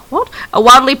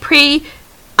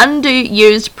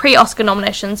underused pre-Oscar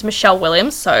nominations Michelle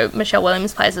Williams, so Michelle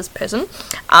Williams plays this person,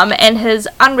 and his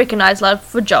unrecognised love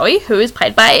for Joey, who is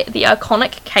played by the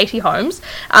iconic Katie Holmes,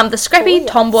 the scrappy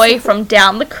tomboy from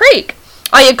down the creek.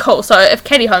 Oh yeah, cool. So if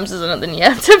Katie Holmes is in it, then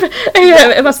yeah,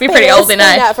 it must be pretty old then,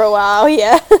 It's been eh? out for a while,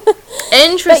 yeah.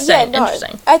 Interesting.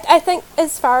 I think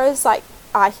as far as like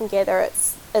I can gather,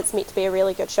 it's meant to be a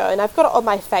really good show, and I've got it on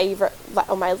my favourite, like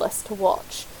on my list to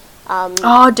watch.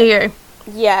 Oh, do you?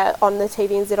 Yeah, on the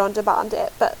TVNZ On Demand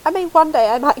app. But I mean, one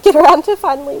day I might get around to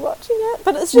finally watching it.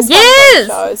 But it's just one of those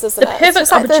shows, isn't the it? perfect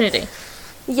It's like opportunity.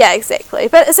 Yeah, exactly.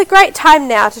 But it's a great time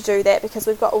now to do that because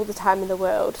we've got all the time in the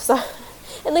world. So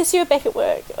unless you're back at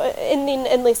work, and then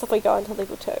unless if we go into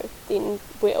level 2, then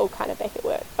we're all kind of back at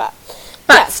work. But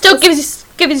yeah, still gives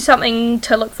you something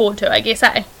to look forward to, I guess,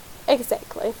 eh?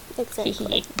 Exactly.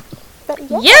 But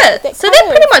Yeah, so that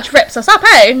pretty much wraps us up,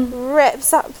 eh?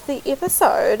 wraps up the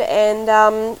episode, and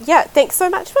thanks so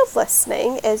much for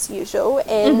listening as usual,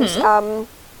 and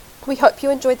we hope you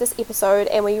enjoyed this episode,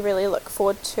 and we really look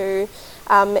forward to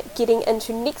getting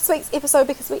into next week's episode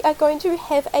because we are going to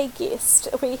have a guest.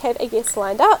 We have a guest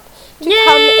lined up to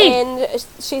come, and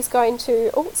she's going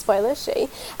to spoilers,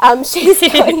 she's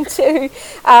going to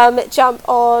jump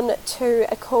on to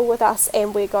a call with us,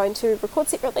 and we're going to record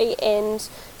separately and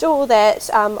do all that,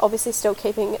 obviously still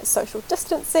keeping social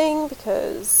distancing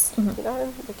because you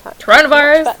know we can't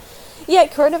Coronavirus.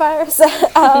 Coronavirus.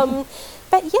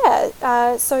 But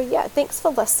thanks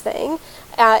for listening.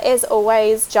 As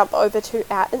always, jump over to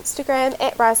our Instagram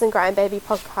at Rise and Grind Baby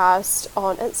Podcast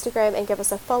on Instagram and give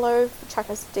us a follow. Chuck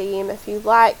us a DM if you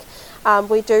like.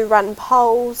 We do run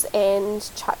polls and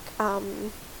chuck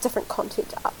different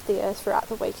content up there throughout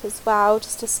the week as well,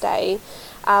 just to stay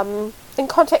in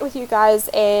contact with you guys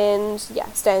and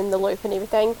stay in the loop and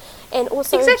everything. And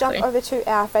also jump over to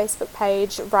our Facebook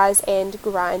page, Rise and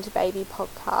Grind Baby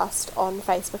Podcast on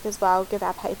Facebook as well. Give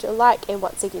our page a like, and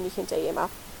once again you can DM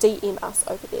us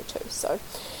over there too. So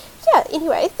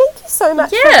anyway, thank you so much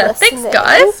for listening. Thanks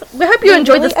guys. We hope you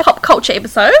enjoyed this pop culture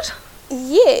episode.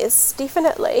 Yes,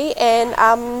 definitely. And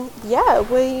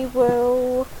we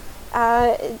will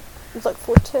look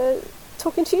forward to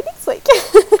talking to you next week.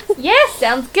 Yes,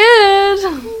 sounds good.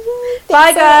 Thanks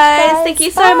Bye so much, guys. Thank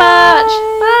you so much.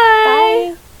 Bye.